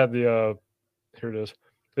just had the. Here it is.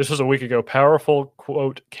 This was a week ago. Powerful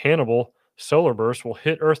quote cannibal solar burst will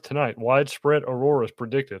hit Earth tonight. Widespread auroras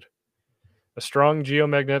predicted. A strong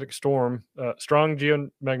geomagnetic storm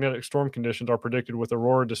conditions are predicted with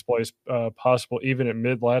aurora displays possible even at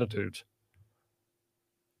mid latitudes.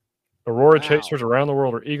 Aurora chasers around the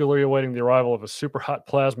world are eagerly awaiting the arrival of a super hot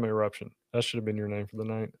plasma eruption. That should have been your name for the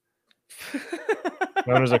night.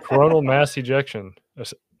 Known as a coronal mass ejection,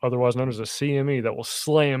 otherwise known as a CME, that will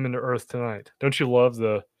slam into Earth tonight. Don't you love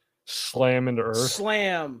the slam into Earth?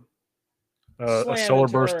 Slam. A solar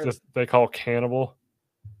burst that they call cannibal.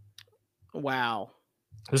 Wow.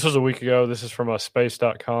 This was a week ago. This is from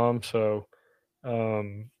space.com. So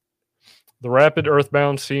the rapid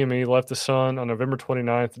earthbound CME left the sun on November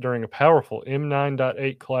 29th during a powerful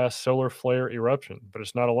M9.8 class solar flare eruption. But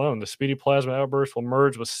it's not alone. The speedy plasma outburst will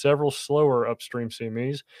merge with several slower upstream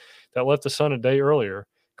CMEs that left the sun a day earlier,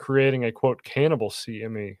 creating a, quote, cannibal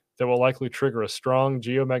CME that will likely trigger a strong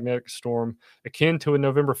geomagnetic storm akin to a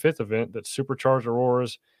November 5th event that supercharged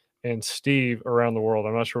auroras and Steve around the world.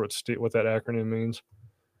 I'm not sure what that acronym means.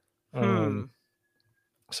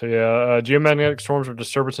 So yeah, geomagnetic storms are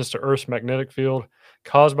disturbances to Earth's magnetic field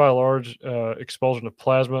caused by a large expulsion of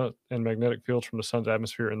plasma and magnetic fields from the sun's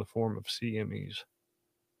atmosphere in the form of CMEs.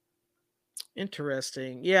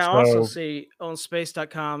 Interesting. Yeah, I also see on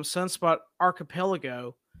space.com, sunspot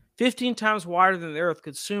archipelago, 15 times wider than the Earth,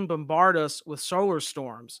 could soon bombard us with solar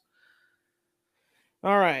storms.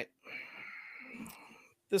 All right.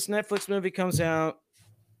 This Netflix movie comes out,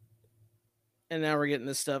 and now we're getting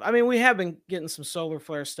this stuff. I mean, we have been getting some solar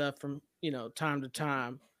flare stuff from, time to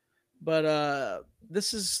time. But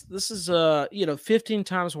this is 15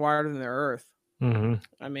 times wider than the Earth. Mm-hmm.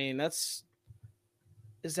 I mean, is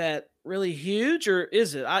that really huge, or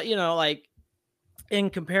is it? Like in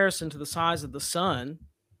comparison to the size of the sun,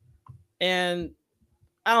 and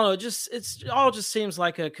I don't know. It all just seems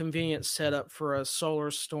like a convenient setup for a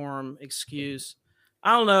solar storm excuse.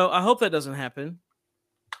 I don't know. I hope that doesn't happen.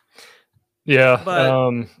 Yeah,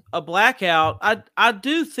 but a blackout. I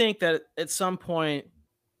do think that at some point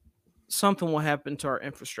something will happen to our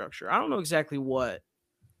infrastructure. I don't know exactly what.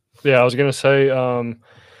 Yeah, I was going to say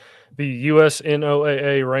the US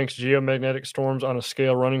NOAA ranks geomagnetic storms on a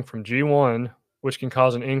scale running from G1, which can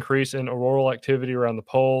cause an increase in auroral activity around the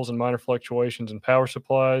poles and minor fluctuations in power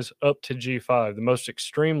supplies, up to G5. The most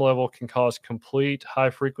extreme level can cause complete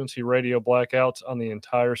high-frequency radio blackouts on the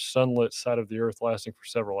entire sunlit side of the Earth, lasting for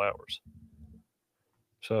several hours.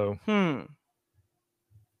 So,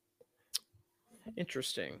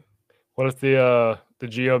 interesting. What if the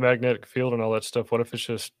geomagnetic field and all that stuff? What if it's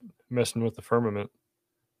just messing with the firmament?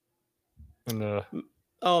 And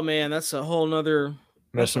oh man, that's a whole nother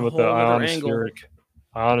messing with the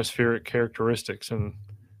ionospheric characteristics and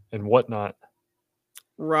whatnot.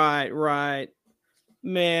 Right.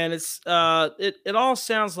 Man, it's it all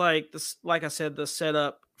sounds like this. Like I said, the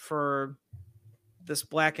setup for this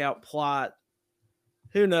blackout plot.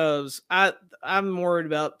 Who knows? I'm worried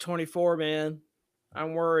about 24, man.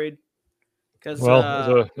 I'm worried because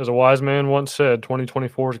as a wise man once said,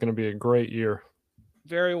 2024 is going to be a great year.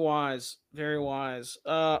 Very wise, very wise.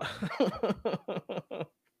 But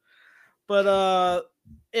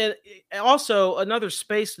it also another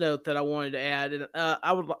space note that I wanted to add, and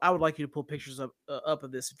I would like you to pull pictures up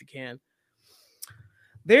of this if you can.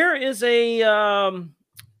 There is a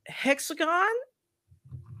hexagon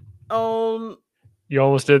on. You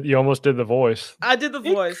almost did the voice. I did the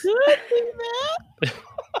voice. It could be that.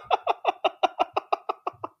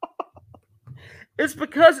 It's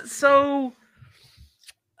because it's so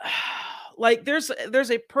like there's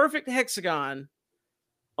a perfect hexagon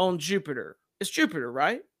on Jupiter. It's Jupiter,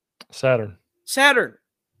 right? Saturn.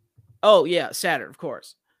 Oh yeah, Saturn, of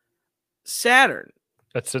course. Saturn.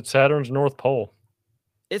 That's at Saturn's North Pole.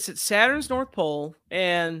 It's at Saturn's North Pole,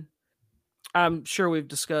 and I'm sure we've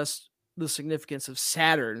discussed the significance of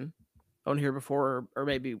Saturn on here before, or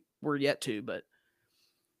maybe we're yet to, but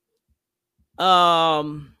I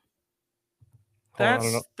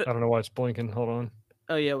don't know why it's blinking. Hold on.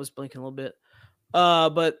 Oh yeah, it was blinking a little bit.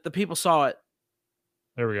 But the people saw it.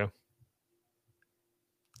 There we go.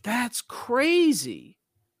 That's crazy.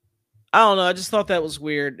 I don't know. I just thought that was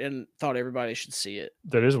weird and thought everybody should see it.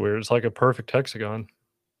 That is weird. It's like a perfect hexagon.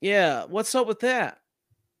 Yeah. What's up with that?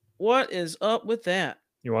 What is up with that?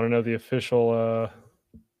 You want to know the official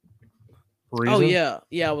reason? Oh yeah.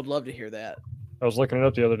 Yeah, I would love to hear that. I was looking it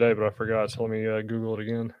up the other day, but I forgot. So let me Google it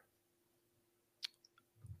again.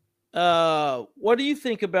 What do you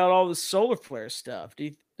think about all the solar flare stuff? Do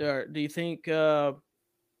you think that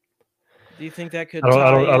could?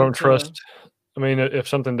 I don't trust. I mean, if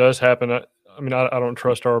something does happen, I don't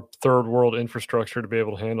trust our third world infrastructure to be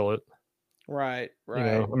able to handle it. Right. You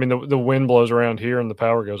know, I mean, the wind blows around here and the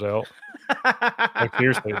power goes out. Like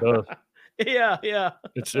seriously, it does. Yeah.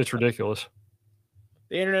 It's ridiculous.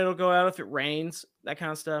 The internet will go out if it rains. That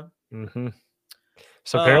kind of stuff. Mm-hmm.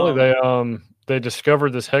 So apparently they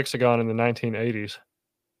discovered this hexagon in the 1980s.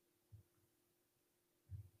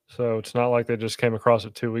 So it's not like they just came across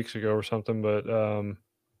it 2 weeks ago or something, but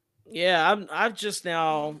yeah, I've just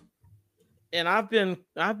now, and I've been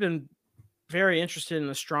very interested in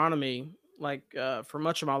astronomy like for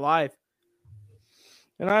much of my life,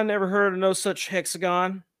 and I never heard of no such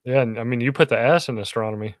hexagon. Yeah, I mean, you put the ass in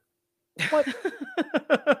astronomy. What?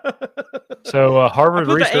 So Harvard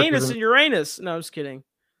I put researchers the anus in Uranus. No, I'm just kidding.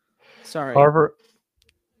 Sorry. Harvard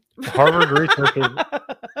researchers.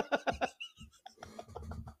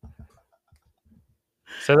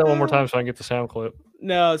 Say that one more time so I can get the sound clip.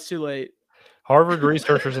 No, it's too late. Harvard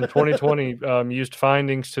researchers in 2020 used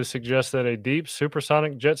findings to suggest that a deep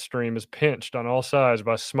supersonic jet stream is pinched on all sides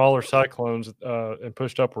by smaller cyclones and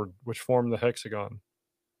pushed upward, which form the hexagon.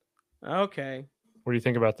 Okay. What do you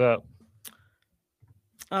think about that?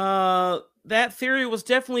 That theory was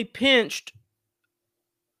definitely pinched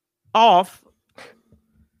off.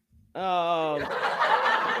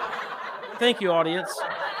 Thank you, audience.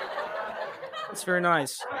 It's very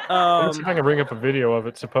nice. Let's see if I can bring up a video of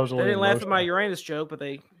it. Supposedly, they didn't laugh at my Uranus joke, but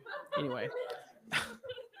they anyway.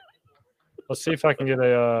 Let's see if I can get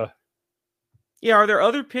a. Yeah, are there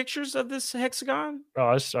other pictures of this hexagon?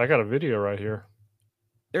 Oh, I got a video right here.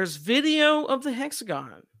 There's video of the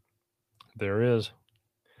hexagon. There is.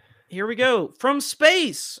 Here we go from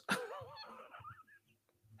space.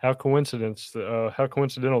 How coincidental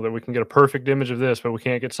that we can get a perfect image of this, but we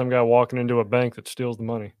can't get some guy walking into a bank that steals the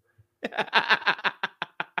money.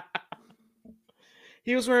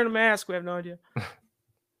 He was wearing a mask. We have no idea.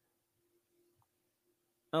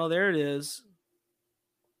 Oh, there it is.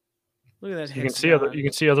 Look at that. You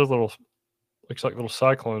can see other little, looks like little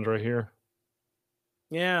cyclones right here.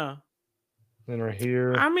 Yeah. Then right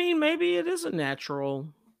here. I mean, maybe it is a natural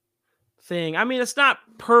thing. I mean, it's not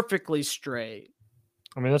perfectly straight.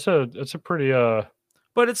 I mean, it's a pretty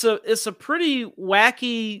but it's a pretty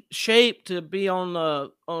wacky shape to be on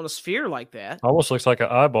a sphere like that. Almost looks like an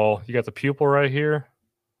eyeball. You got the pupil right here.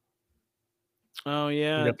 Oh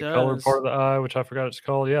yeah, you got the colored part of the eye, which I forgot it's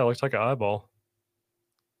called. Yeah, it looks like an eyeball.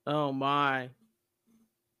 Oh my.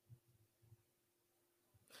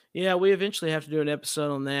 Yeah, we eventually have to do an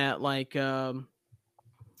episode on that, like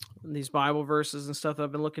these Bible verses and stuff that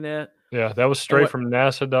I've been looking at. Yeah, that was straight from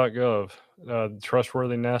NASA.gov,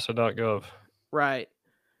 trustworthy NASA.gov. Right.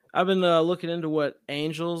 I've been looking into what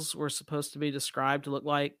angels were supposed to be described to look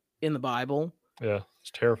like in the Bible. Yeah,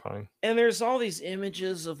 it's terrifying. And there's all these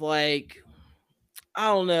images of like, I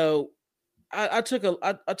don't know. I took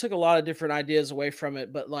a lot of different ideas away from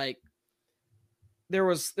it, but like there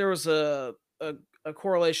was a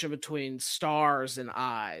correlation between stars and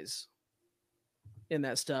eyes in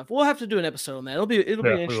that stuff. We'll have to do an episode on that. It'll be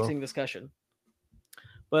an interesting discussion.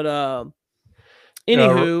 But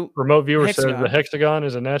anywho, remote viewer says the hexagon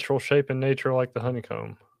is a natural shape in nature like the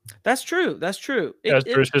honeycomb. That's true.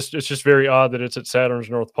 It's just very odd that it's at Saturn's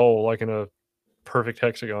North Pole, like in a perfect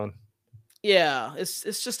hexagon. Yeah,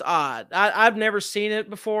 it's just odd. I've never seen it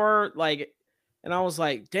before, like, and I was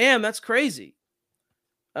like, damn, that's crazy.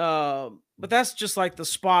 But that's just like the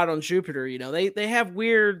spot on Jupiter, you know. They have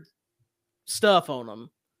weird stuff on them.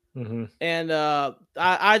 Mm-hmm. And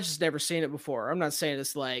I just never seen it before. I'm not saying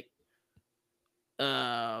it's like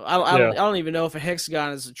I don't even know if a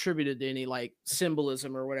hexagon is attributed to any like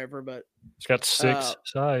symbolism or whatever, but it's got 6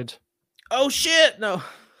 sides. Oh shit, no.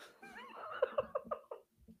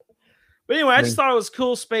 But anyway, I just thought it was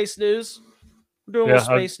cool space news. We're doing a little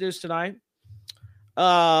space news tonight.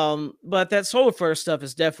 But that solar flare stuff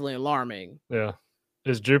is definitely alarming. Yeah.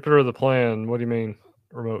 Is Jupiter the plan? What do you mean,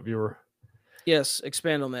 remote viewer? Yes,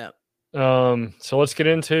 expand on that. So let's get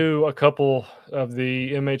into a couple of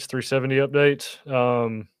the MH370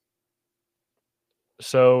 updates.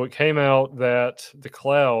 So it came out that the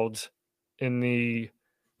clouds in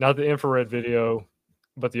not the infrared video,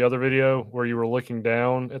 but the other video where you were looking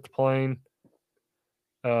down at the plane,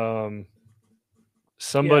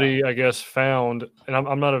 somebody I guess found, and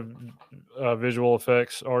I'm not a visual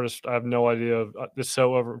effects artist. I have no idea. It's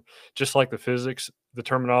so over, just like the physics, the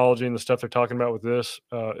terminology and the stuff they're talking about with this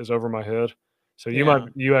is over my head. So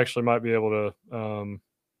you actually might be able to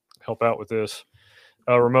help out with this.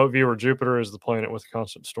 Remote viewer Jupiter is the planet with a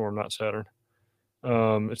constant storm, not Saturn.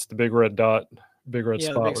 It's the big red dot, big red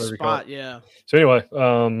spot, big whatever you call it. Yeah. So anyway,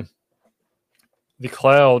 the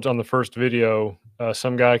clouds on the first video,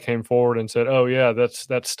 some guy came forward and said, "Oh yeah, that's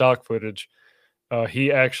stock footage."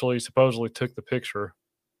 He actually supposedly took the picture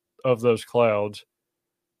of those clouds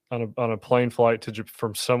on a plane flight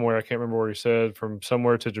from somewhere. I can't remember where he said, from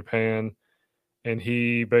somewhere to Japan, and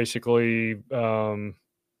he basically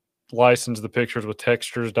licensed the pictures with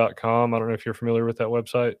textures.com. I don't know if you're familiar with that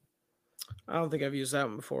website. I don't think I've used that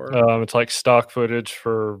one before. It's like stock footage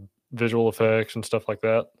for visual effects and stuff like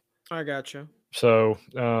that. I gotcha. So,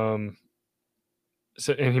 and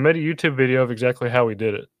he made a YouTube video of exactly how he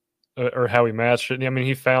did it, or how he matched it. I mean,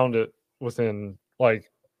 he found it within like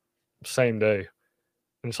same day,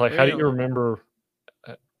 and it's like, how do you remember?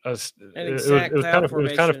 It was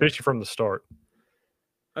kind of fishy from the start.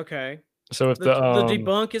 Okay. So if the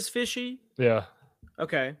debunk is fishy, yeah.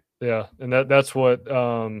 Okay. Yeah, and that's what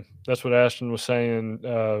Ashton was saying.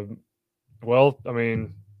 Well, I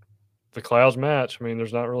mean, the clouds match. I mean,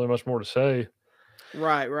 there's not really much more to say.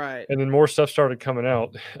 Right. And then more stuff started coming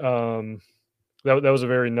out. That was a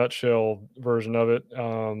very nutshell version of it.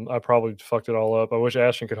 I probably fucked it all up. I wish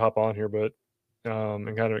Ashton could hop on here, but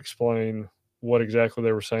and kind of explain what exactly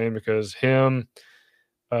they were saying, because him,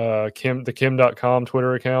 the Kim.com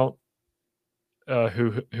Twitter account,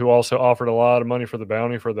 who also offered a lot of money for the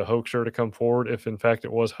bounty for the hoaxer to come forward if in fact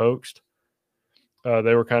it was hoaxed.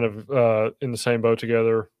 They were kind of in the same boat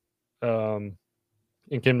together.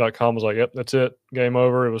 And Kim.com was like, "Yep, that's it. Game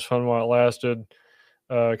over. It was fun while it lasted,"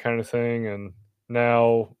 kind of thing. And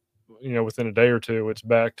now, within a day or two, it's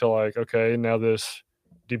back to like, okay, now this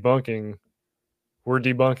debunking, we're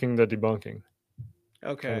debunking the debunking.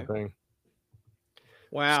 Okay. Kind of thing.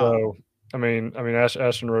 Wow. So, I mean,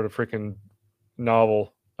 Ashton wrote a freaking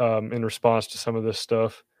novel in response to some of this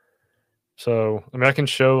stuff. So, I mean, I can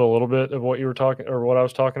show a little bit of what you were talking, or what I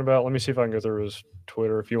was talking about. Let me see if I can go through his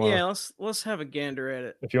Twitter. If you want, yeah, let's have a gander at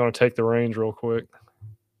it. If you want to take the reins real quick.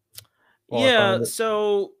 Yeah.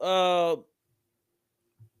 So,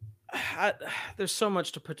 there's so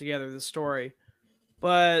much to put together this story,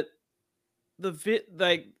 but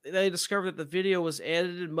they discovered that the video was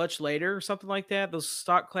edited much later or something like that. Those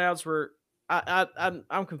stock clouds were.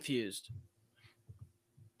 I'm confused.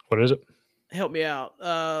 What is it? Help me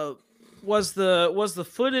out. Was the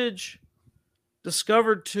footage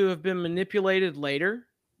discovered to have been manipulated later?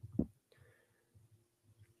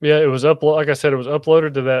 Yeah, it was like I said, it was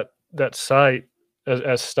uploaded to that site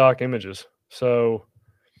as stock images. So,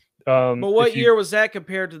 but what year was that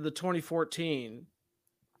compared to the 2014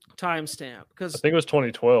 timestamp? Because I think it was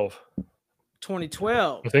 2012.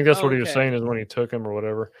 2012. I think that's what he was saying, is when he took him or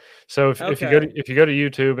whatever. So if you go to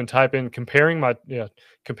YouTube and type in comparing my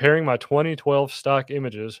 2012 stock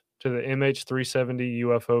images to the MH370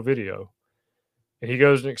 UFO video, and he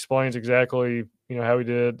goes and explains exactly how he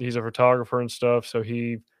did. He's a photographer and stuff, so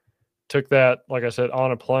he took that, like I said,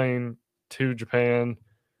 on a plane to Japan.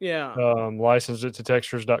 Yeah. Licensed it to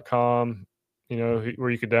textures.com,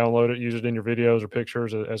 where you could download it, use it in your videos or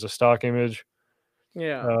pictures as a stock image.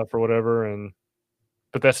 Yeah. For whatever,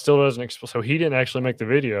 but that still doesn't so he didn't actually make the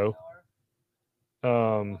video.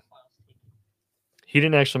 He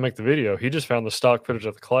didn't actually make the video. He just found the stock footage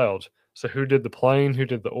of the clouds. So who did the plane? Who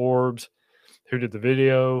did the orbs? Who did the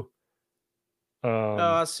video?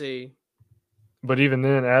 I see. But even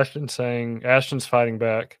then, Ashton's fighting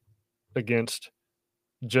back against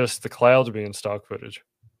just the clouds being stock footage.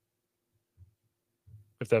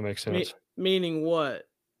 If that makes sense. Meaning what?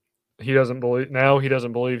 He doesn't believe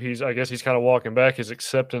I guess he's kind of walking back his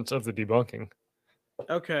acceptance of the debunking.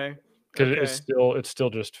 Okay. Because it's still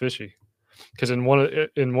just fishy. Because in one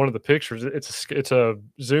of the pictures, it's a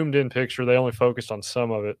zoomed in picture. They only focused on some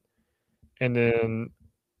of it, and then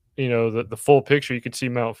the full picture, you could see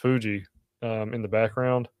Mount Fuji in the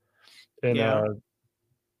background. And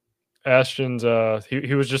Ashton's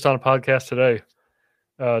he was just on a podcast today.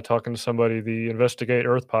 Talking to somebody, the Investigate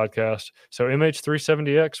Earth podcast. So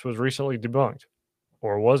MH370X was recently debunked,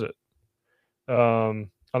 or was it?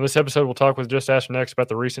 On this episode, we'll talk with Just Ashton X about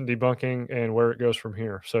the recent debunking and where it goes from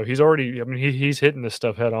here. So he's already, he's hitting this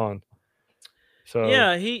stuff head on. So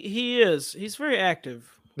yeah, he is. He's very active.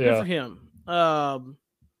 Good for him.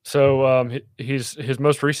 So his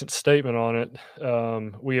most recent statement on it,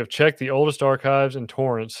 we have checked the oldest archives and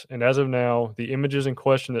torrents, and as of now, the images in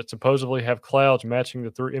question that supposedly have clouds matching the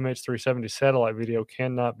MH370 satellite video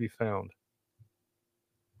cannot be found.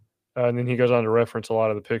 And then he goes on to reference a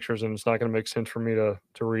lot of the pictures, and it's not going to make sense for me to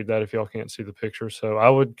read that if y'all can't see the pictures. So I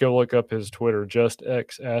would go look up his Twitter, Just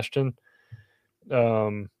X Ashton.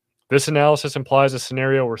 This analysis implies a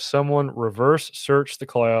scenario where someone reverse searched the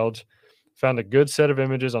clouds, found a good set of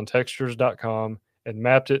images on textures.com, and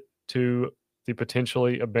mapped it to the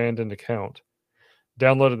potentially abandoned account.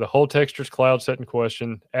 Downloaded the whole textures cloud set in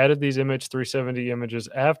question, added these MH370 images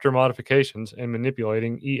after modifications and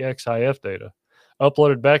manipulating EXIF data.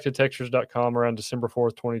 Uploaded back to textures.com around December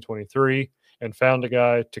 4th, 2023, and found a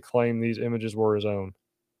guy to claim these images were his own.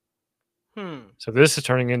 So this is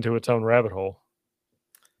turning into its own rabbit hole.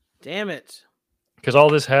 Damn it. Because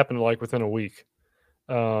all this happened like within a week.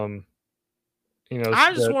 I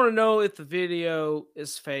just want to know if the video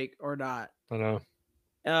is fake or not. I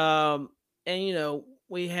know. And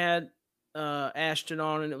we had Ashton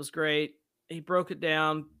on, and it was great. He broke it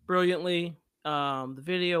down brilliantly. The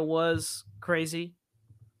video was crazy.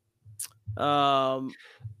 I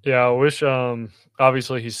wish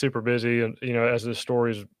obviously he's super busy, and as this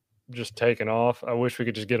story's just taken off, I wish we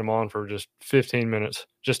could just get him on for just 15 minutes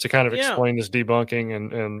just to kind of explain this debunking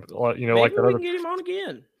and maybe like we can get him on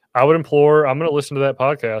again. I would implore, I'm going to listen to that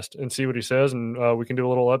podcast and see what he says, and we can do a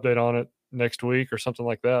little update on it next week or something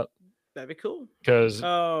like that. That'd be cool. Because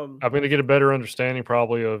I'm going to get a better understanding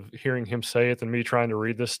probably of hearing him say it than me trying to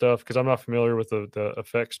read this stuff, because I'm not familiar with the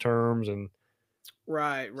effects terms and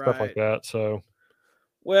stuff like that. So,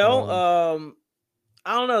 well,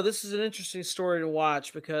 I don't know. This is an interesting story to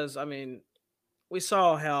watch because, we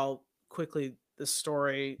saw how quickly this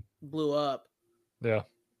story blew up. Yeah.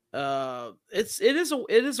 It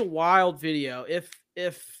is a wild video.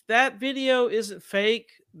 If that video isn't fake,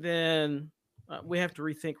 then we have to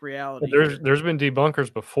rethink reality. There's been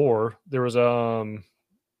debunkers before. There was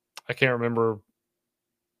I can't remember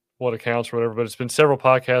what accounts or whatever, but it's been several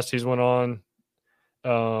podcasts he's went on.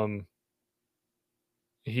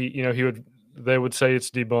 They would say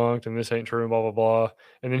it's debunked and this ain't true and blah blah blah,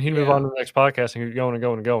 and then he'd move on to the next podcast and he'd go and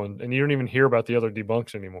going, and you don't even hear about the other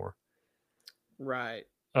debunks anymore. Right.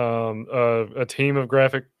 A team of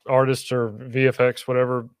graphic artists or VFX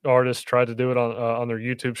whatever artists tried to do it on their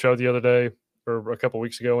YouTube show the other day or a couple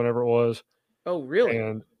weeks ago, whenever it was. Oh, really?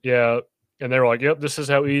 And and they were like, "Yep, this is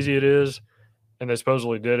how easy it is," and they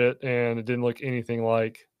supposedly did it, and it didn't look anything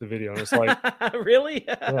like the video. And it's like, really?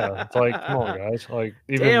 Yeah, it's like, come on, guys! Like,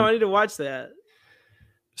 damn, I need to watch that.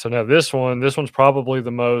 So now this one's probably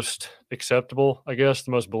the most acceptable, I guess,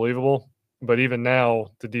 the most believable. But even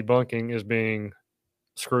now, the debunking is being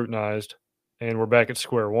scrutinized, and we're back at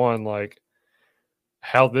square one. Like,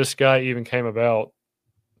 how this guy even came about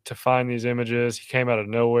to find these images, he came out of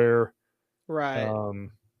nowhere, right?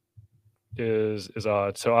 Is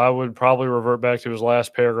odd. So I would probably revert back to his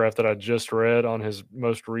last paragraph that I just read on his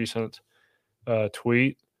most recent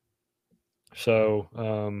tweet.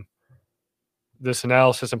 So this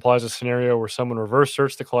analysis implies a scenario where someone reverse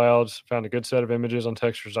searched the clouds, found a good set of images on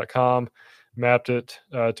textures.com, mapped it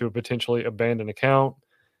to a potentially abandoned account.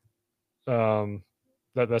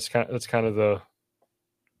 That's kind of the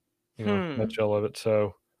nutshell of it.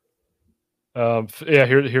 So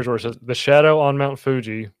here's where it says the shadow on Mount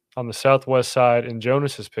Fuji on the southwest side in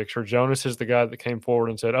Jonas's picture. Jonas is the guy that came forward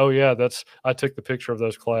and said, "Oh yeah, I took the picture of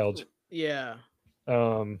those clouds." Yeah.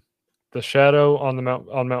 The shadow on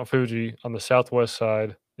Mount Fuji on the southwest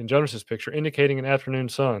side in Jonas's picture, indicating an afternoon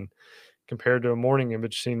sun, compared to a morning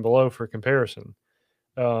image seen below for comparison.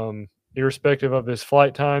 Irrespective of his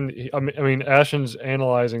flight time, Ashton's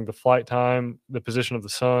analyzing the flight time, the position of the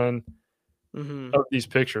sun of these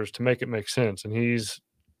pictures to make it make sense, and he's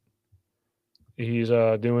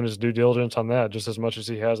doing his due diligence on that just as much as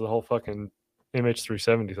he has the whole fucking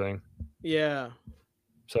MH370 thing. Yeah.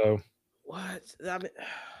 So what?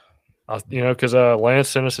 Because Lance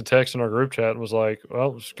sent us a text in our group chat and was like, "Well,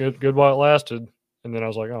 it was good while it lasted." And then I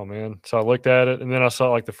was like, "Oh man!" So I looked at it, and then I saw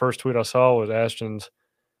like the first tweet I saw was Ashton's,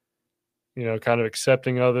 kind of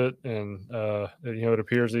accepting of it, and it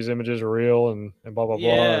appears these images are real, and blah blah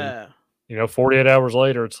blah. Yeah. And, 48 hours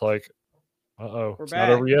later, it's like, it's back.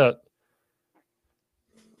 not over yet.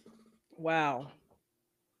 Wow.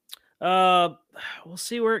 We'll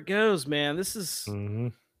see where it goes, man. This is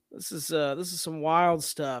some wild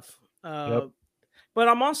stuff. Yep. But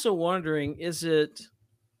I'm also wondering, is it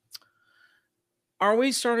Are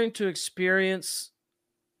we starting to experience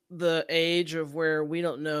the age of where we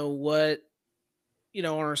don't know what on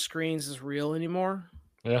our screens is real anymore?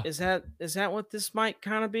 Yeah. Is that what this might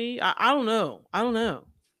kind of be? I don't know. I don't know.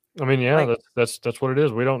 I mean, yeah, Like, that's what it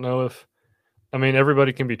is. We don't know if, I mean,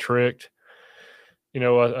 everybody can be tricked.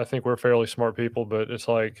 I think we're fairly smart people, but it's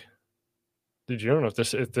like, dude, you don't know if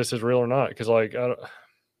this is real or not, because like I don't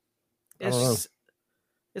know.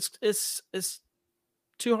 it's it's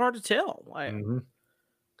too hard to tell. Like,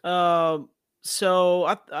 Hmm.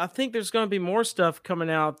 so I think there's going to be more stuff coming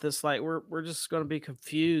out that's like we're just going to be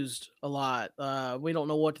confused a lot. We don't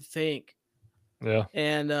know what to think, Yeah.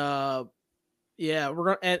 and yeah,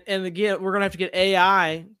 we're gonna and again we're gonna have to get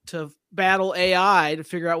AI to battle AI to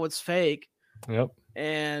figure out what's fake, Yep.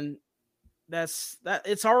 and that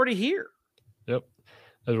it's already here. Yep.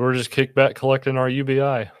 As we're just kicked back collecting our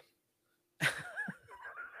UBI.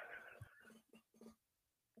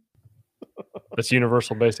 That's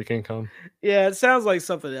universal basic income. Yeah, it sounds like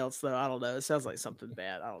something else though. I don't know. It sounds like something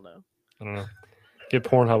bad. I don't know. I don't know. Get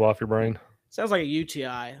Pornhub off your brain. Sounds like a UTI.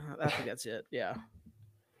 I think that's it. Yeah.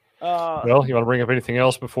 Well, you want to bring up anything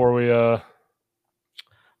else before we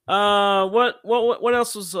what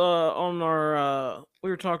else was on our we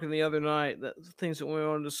were talking the other night, that things that we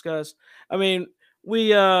want to discuss. I mean,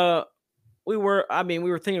 we were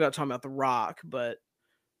thinking about talking about The Rock, but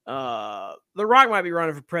The Rock might be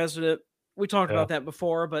running for president. We talked Yeah. about that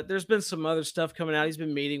before, but there's been some other stuff coming out. He's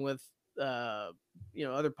been meeting with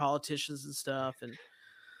other politicians and stuff, and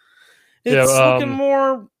it's looking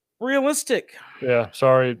more realistic. Yeah,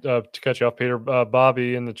 sorry to cut you off, Peter.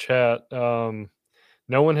 Bobby in the chat.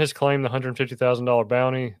 No one has claimed the $150,000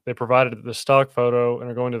 bounty. They provided the stock photo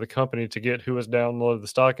and are going to the company to get who has downloaded the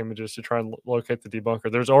stock images to try and locate the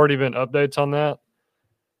debunker. There's already been updates on that.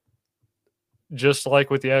 Just like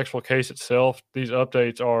with the actual case itself, these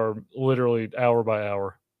updates are literally hour by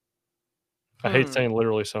hour. I hate saying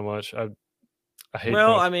literally so much. I hate.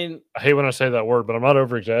 Well, I hate when I say that word, but I'm not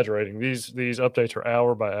over exaggerating. These updates are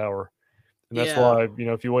hour by hour, and that's why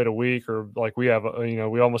if you wait a week or like we have,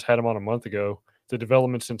 we almost had them on a month ago. The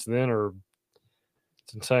developments since then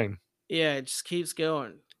it's insane. Yeah, it just keeps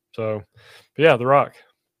going. So, but yeah, The Rock.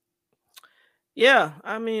 Yeah,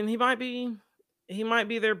 I mean, he might be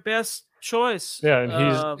their best choice. Yeah,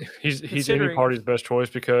 and he's any party's best choice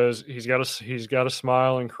because he's got a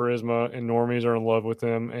smile and charisma, and normies are in love with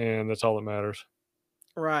him, and that's all that matters.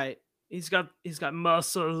 Right. He's got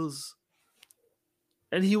muscles,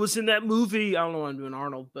 and he was in that movie. I don't know why I'm doing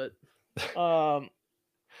Arnold, but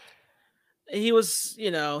he was.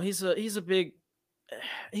 He's a big.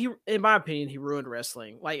 In my opinion, he ruined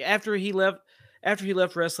wrestling. Like after he left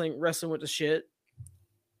wrestling went to shit.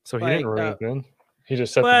 So he didn't ruin it then. He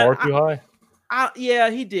just set the bar too high. Yeah,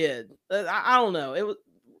 he did. I don't know. It was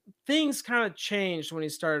things kind of changed when he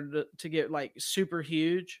started to get like super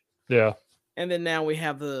huge. Yeah. And then now we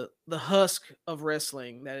have the husk of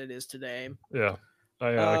wrestling that it is today. Yeah.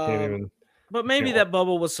 I can't even. But maybe that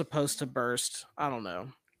bubble was supposed to burst. I don't know.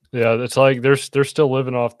 Yeah, it's like they're still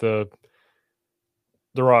living off the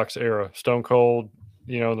Rock's era, Stone Cold,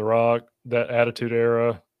 The Rock, that Attitude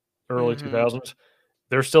era, early 2000s.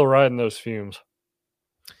 They're still riding those fumes.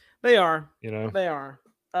 They are. They are.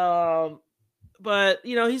 But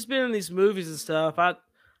he's been in these movies and stuff. I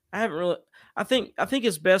haven't really. I think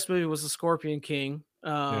his best movie was The Scorpion King.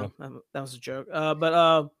 That was a joke.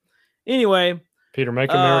 But anyway, Peter,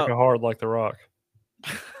 make America hard like The Rock.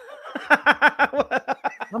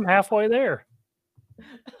 I'm halfway there.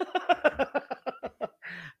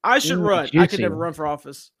 I should run. I could never run for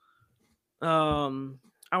office. I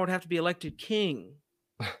would have to be elected king,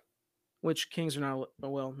 which kings are not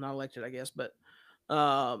elected, I guess. But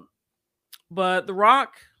The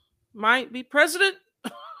Rock might be president,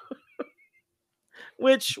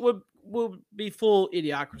 which would be full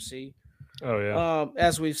idiocracy. Oh yeah.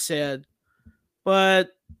 As we've said,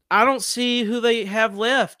 but I don't see who they have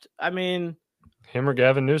left. I mean, him or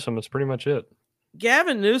Gavin Newsom. That's pretty much it.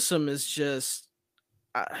 Gavin Newsom is just.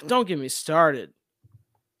 Don't get me started.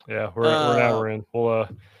 Yeah, we're in. We'll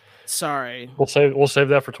sorry. We'll save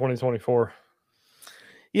that for 2024.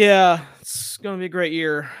 Yeah, it's gonna be a great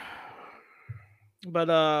year.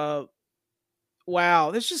 But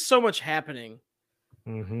wow, there's just so much happening.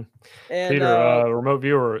 Mm-hmm. And, Peter, remote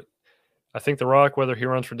viewer, I think The Rock, whether he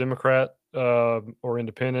runs for Democrat or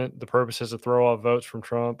Independent, the purpose is to throw off votes from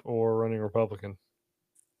Trump or running Republican.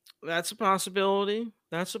 That's a possibility.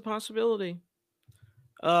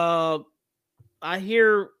 I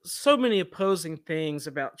hear so many opposing things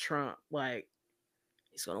about Trump, like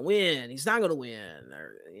he's going to win, he's not going to win,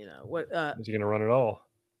 or what? Is he going to run at all?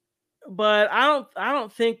 But I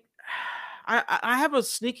don't think. I have a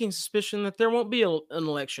sneaking suspicion that there won't be an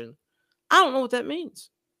election. I don't know what that means.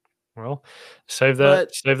 Well, save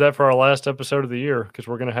that for our last episode of the year because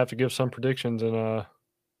we're going to have to give some predictions and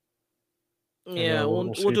yeah,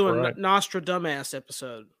 we'll see do if a we're right. Nostradamus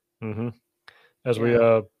episode. Mm-hmm. As we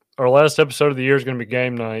our last episode of the year is going to be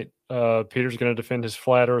game night. Peter's going to defend his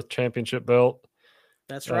flat Earth championship belt.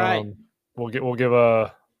 That's right. We'll give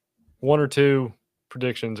one or two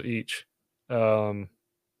predictions each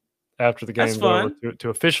after the game's over to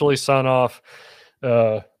officially sign off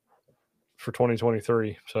for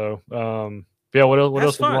 2023. So yeah, what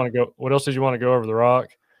else did you want to go? What else did you want to go over the rock?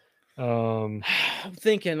 I'm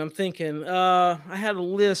thinking. I had a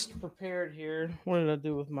list prepared here. What did I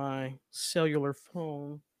do with my cellular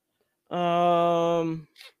phone? Oh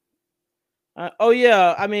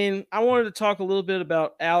yeah, I mean, I wanted to talk a little bit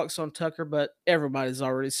about Alex on Tucker, but everybody's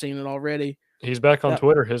already seen it already. He's back on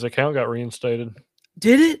Twitter. His account got reinstated.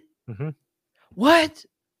 Did it? Mm-hmm. What?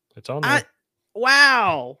 It's on there.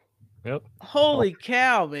 Wow. Yep. Holy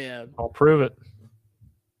cow, man. I'll prove it.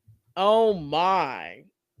 Oh my.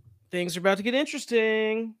 Things are about to get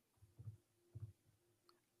interesting.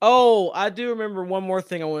 Oh, I do remember one more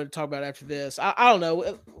thing I wanted to talk about after this. I don't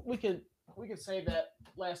know. We can save that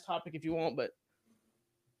last topic if you want, but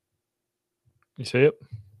you see it?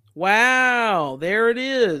 Wow, there it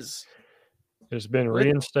is. It's been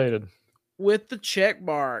reinstated with the check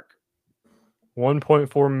mark.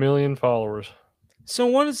 1.4 million followers. So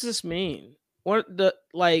what does this mean? What the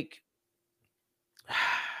like?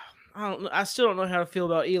 I don't know. I still don't know how to feel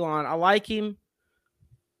about Elon. I like him,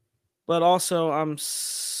 but also I'm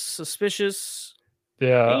suspicious.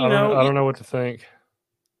 Yeah, I don't know what to think.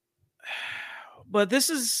 But this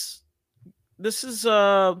is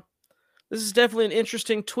definitely an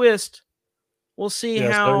interesting twist. We'll see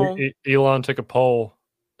how Elon took a poll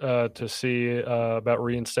to see about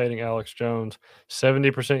reinstating Alex Jones.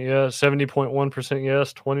 70% yes, 70.1%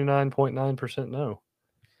 yes, 29.9% no.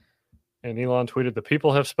 And Elon tweeted, "The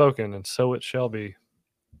people have spoken, and so it shall be."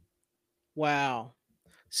 Wow.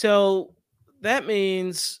 So that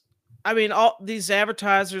means, I mean, all these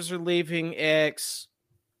advertisers are leaving X,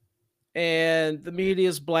 and the media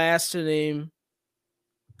is blasting him.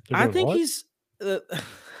 I think what? he's the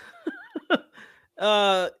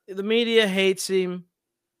media hates him,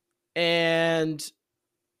 and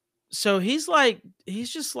so he's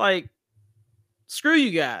just like, screw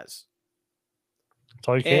you guys. That's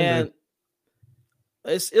all you can do.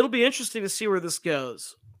 It'll be interesting to see where this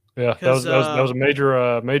goes. Yeah, that was a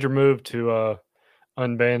major move to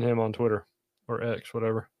unban him on Twitter or X,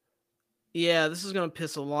 whatever. Yeah, this is going to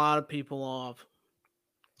piss a lot of people off.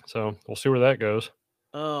 So we'll see where that goes.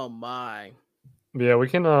 Oh my! But yeah, we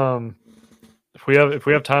can. If we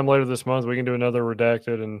have time later this month, we can do another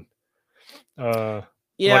redacted and. Yeah,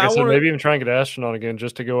 like I said, maybe even try and get Astronaut again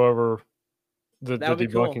just to go over the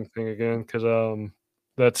debunking thing again, because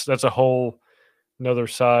that's a whole another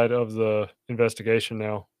side of the investigation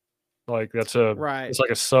now. Like it's like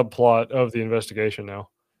a subplot of the investigation now.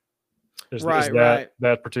 Is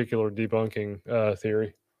that particular debunking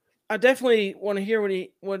theory? I definitely want to hear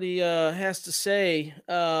what he has to say.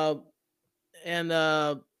 The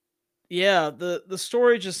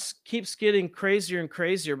story just keeps getting crazier and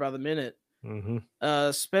crazier by the minute. Mm-hmm.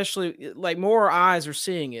 Especially like more eyes are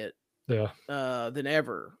seeing it. Yeah. Than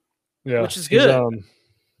ever. Yeah, which is good.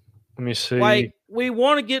 Let me see. Like we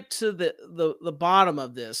want to get to the bottom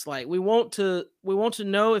of this. Like we want to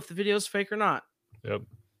know if the video is fake or not. Yep.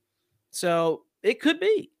 So it could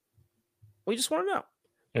be. We just want to know.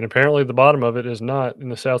 And apparently the bottom of it is not in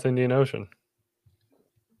the South Indian Ocean.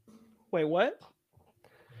 Wait, what?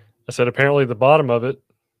 I said apparently the bottom of it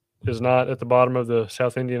is not at the bottom of the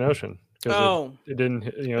South Indian Ocean. Because it didn't,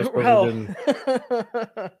 it didn't.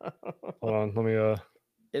 Hold on, let me.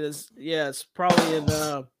 It is, yeah, it's probably in.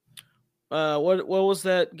 What was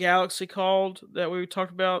that galaxy called that we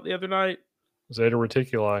talked about the other night? Zeta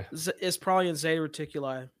Reticuli. It's probably in Zeta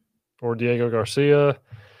Reticuli. Or Diego Garcia,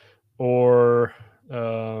 or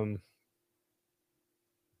yeah,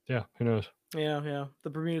 who knows? Yeah, the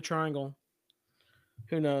Bermuda Triangle.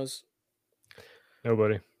 Who knows?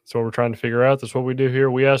 Nobody. That's what we're trying to figure out. That's what we do here.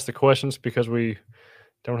 We ask the questions because we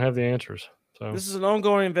don't have the answers. So this is an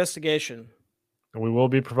ongoing investigation. And we will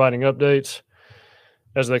be providing updates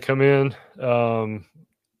as they come in. I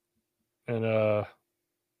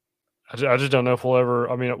just don't know if we'll ever.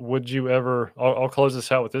 I mean, would you ever? I'll close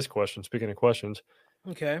this out with this question. Speaking of questions,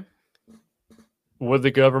 okay. Would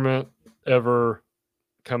the government ever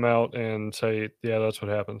come out and say, "Yeah, that's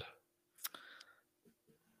what happened"?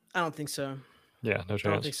 I don't think so. Yeah, no chance. I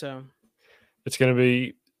don't think so. It's going to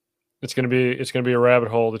be It's gonna be a rabbit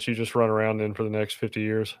hole that you just run around in for the next 50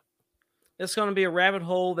 years. It's going to be a rabbit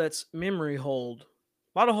hole that's memory hold.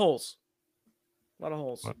 A lot of holes.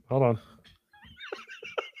 Hold on.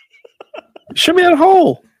 Show me that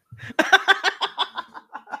hole.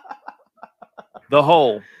 The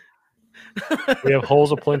hole. We have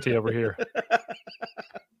holes aplenty over here.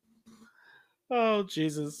 Oh,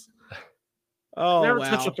 Jesus. Oh, Never wow.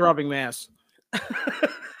 touch a throbbing mass.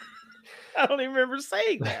 I don't even remember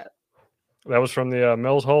saying that. That was from the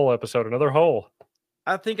Mel's Hole episode. Another hole.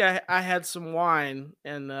 I think I had some wine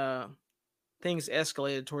and things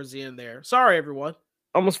escalated towards the end there. Sorry, everyone.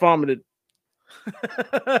 Almost vomited.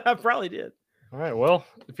 I probably did. All right. Well,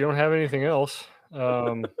 if you don't have anything else,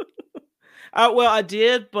 Well, I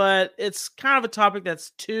did, but it's kind of a topic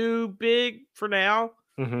that's too big for now.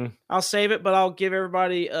 I'll save it, but I'll give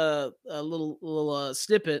everybody a little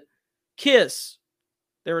snippet. Kiss.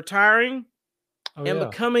 They're retiring and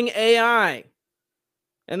becoming AI.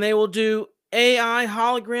 And they will do AI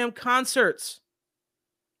hologram concerts.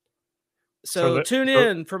 So tune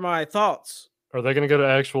in for my thoughts. Are they going to go to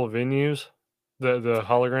actual venues? The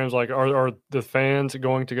holograms, like, are the fans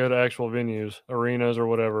going to go to actual venues, arenas or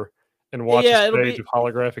whatever, and watch a stage of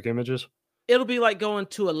holographic images? It'll be like going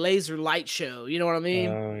to a laser light show. You know what I mean?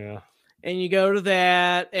 Oh, yeah. And you go to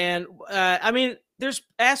that. And, I mean, there's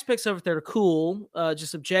aspects of it that are cool,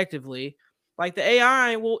 just objectively. Like the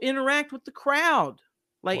AI will interact with the crowd.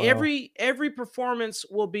 Like every performance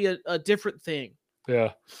will be a different thing.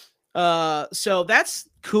 Yeah. So that's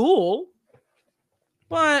cool.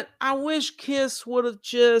 But I wish Kiss would have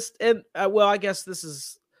just, and well, I guess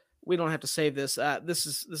we don't have to save this. This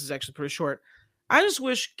is actually pretty short. I just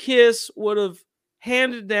wish Kiss would have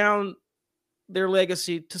handed down their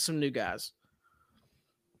legacy to some new guys.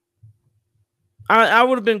 I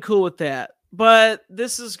would have been cool with that. But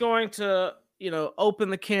this is going to, open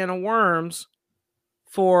the can of worms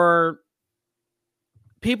for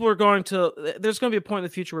people there's going to be a point in the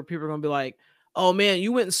future where people are going to be like, oh man,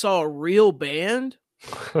 you went and saw a real band?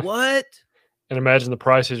 What? And imagine the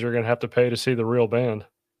prices you're going to have to pay to see the real band.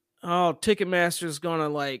 Oh, Ticketmaster is going to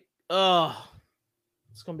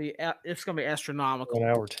it's going to be astronomical. 1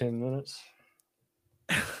 hour, 10 minutes.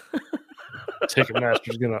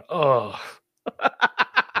 Ticketmaster's going to, I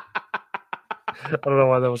don't know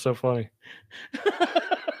why that was so funny.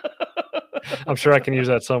 I'm sure I can use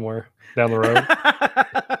that somewhere down the road.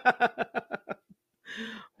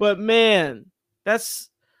 But man,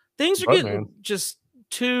 things are getting just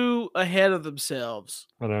too ahead of themselves.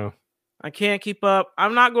 I know. I can't keep up.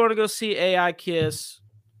 I'm not going to go see AI Kiss.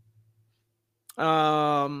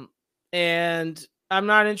 And I'm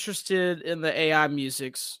not interested in the AI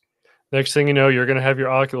musics. Next thing you know, you're going to have your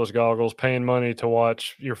Oculus goggles paying money to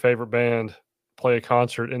watch your favorite band play a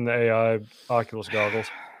concert in the AI Oculus goggles.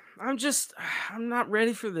 I'm not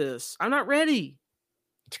ready for this. I'm not ready.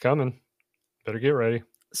 It's coming. Better get ready.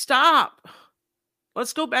 Stop.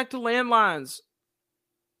 Let's go back to landlines.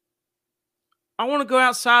 I want to go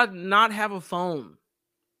outside and not have a phone.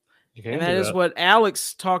 You can and that is what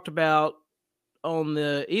Alex talked about on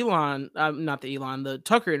the the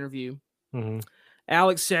Tucker interview. Mm-hmm.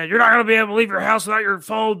 Alex said, you're not going to be able to leave your house without your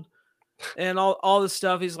phone and all this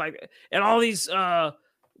stuff. He's like, and all these, the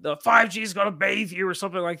 5G is going to bathe you or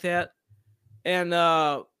something like that. And,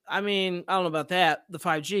 I mean, I don't know about that, the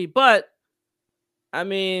 5G, but I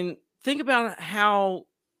mean, think about how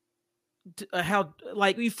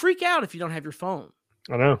like you freak out if you don't have your phone.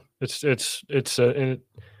 I know it's another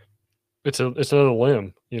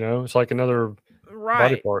limb, it's like another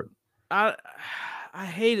body part. I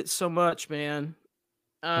hate it so much, man.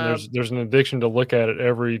 There's an addiction to look at it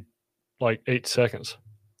every 8 seconds.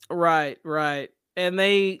 Right. And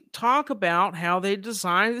they talk about how they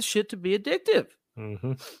designed the shit to be addictive.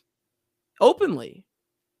 Mm-hmm. Openly.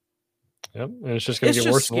 Yep, and it's just going to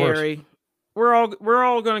get worse and scary. Worse. We're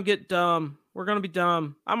all going to get dumb. We're going to be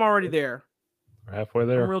dumb. I'm already there. We're halfway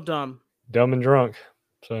there. I'm real dumb. Dumb and drunk.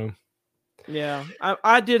 So. Yeah,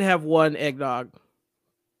 I did have one eggnog.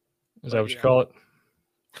 Is that what you call it?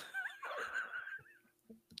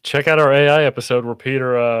 Check out our AI episode where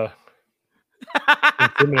Peter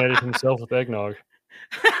intimidated himself with eggnog.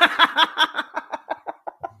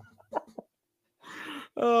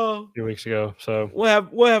 A few weeks ago. So we'll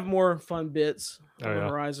have more fun bits on the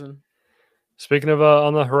horizon. Speaking of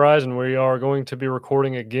on the horizon, we are going to be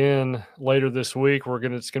recording again later this week.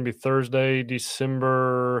 It's going to be Thursday,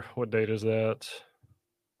 December. What date is that?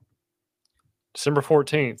 December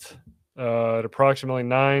 14th. At approximately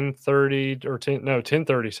 9:30 or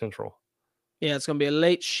 10:30 Central. Yeah, it's going to be a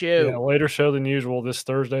late show. Yeah, later show than usual this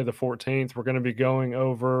Thursday, the 14th. We're going to be going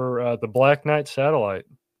over the Black Knight satellite.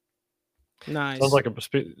 Nice. Sounds like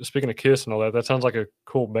speaking of Kiss and all that. That sounds like a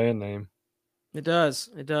cool band name. It does.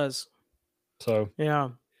 It does. So Yeah.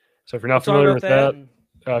 So if you're not We'll talk familiar about with that, and-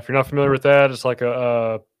 if you're not familiar with that, it's like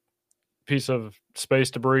a piece of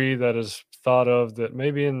space debris that is thought of that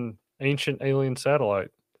may be an ancient alien satellite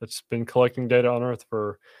that's been collecting data on Earth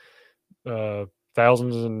for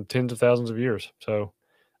thousands and tens of thousands of years. So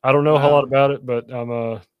I don't know a whole lot about it, but I'm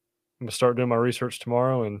gonna start doing my research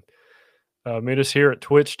tomorrow and meet us here at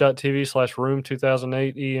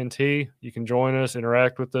twitch.tv/room2008ENT. You can join us,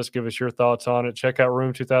 interact with us, give us your thoughts on it. Check out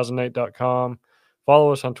room2008.com.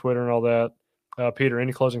 Follow us on Twitter and all that. Peter,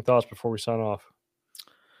 any closing thoughts before we sign off?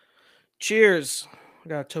 Cheers. I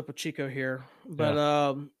got a Topo Chico here.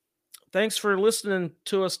 But thanks for listening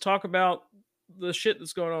to us talk about the shit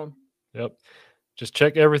that's going on. Yep. Just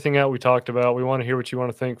check everything out we talked about. We want to hear what you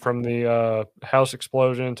want to think, from the house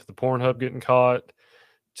explosion to the Pornhub getting caught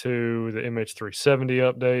to the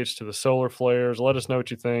MH370 updates to the solar flares. Let us know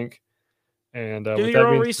what you think. And do with your that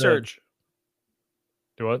own being research. Said,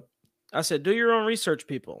 do what? I said, do your own research,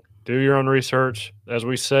 people. Do your own research. As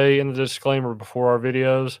we say in the disclaimer before our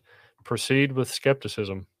videos, proceed with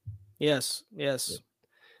skepticism. Yes. Yes.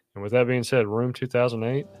 And with that being said, Room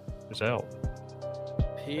 2008 is out.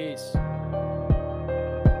 Peace.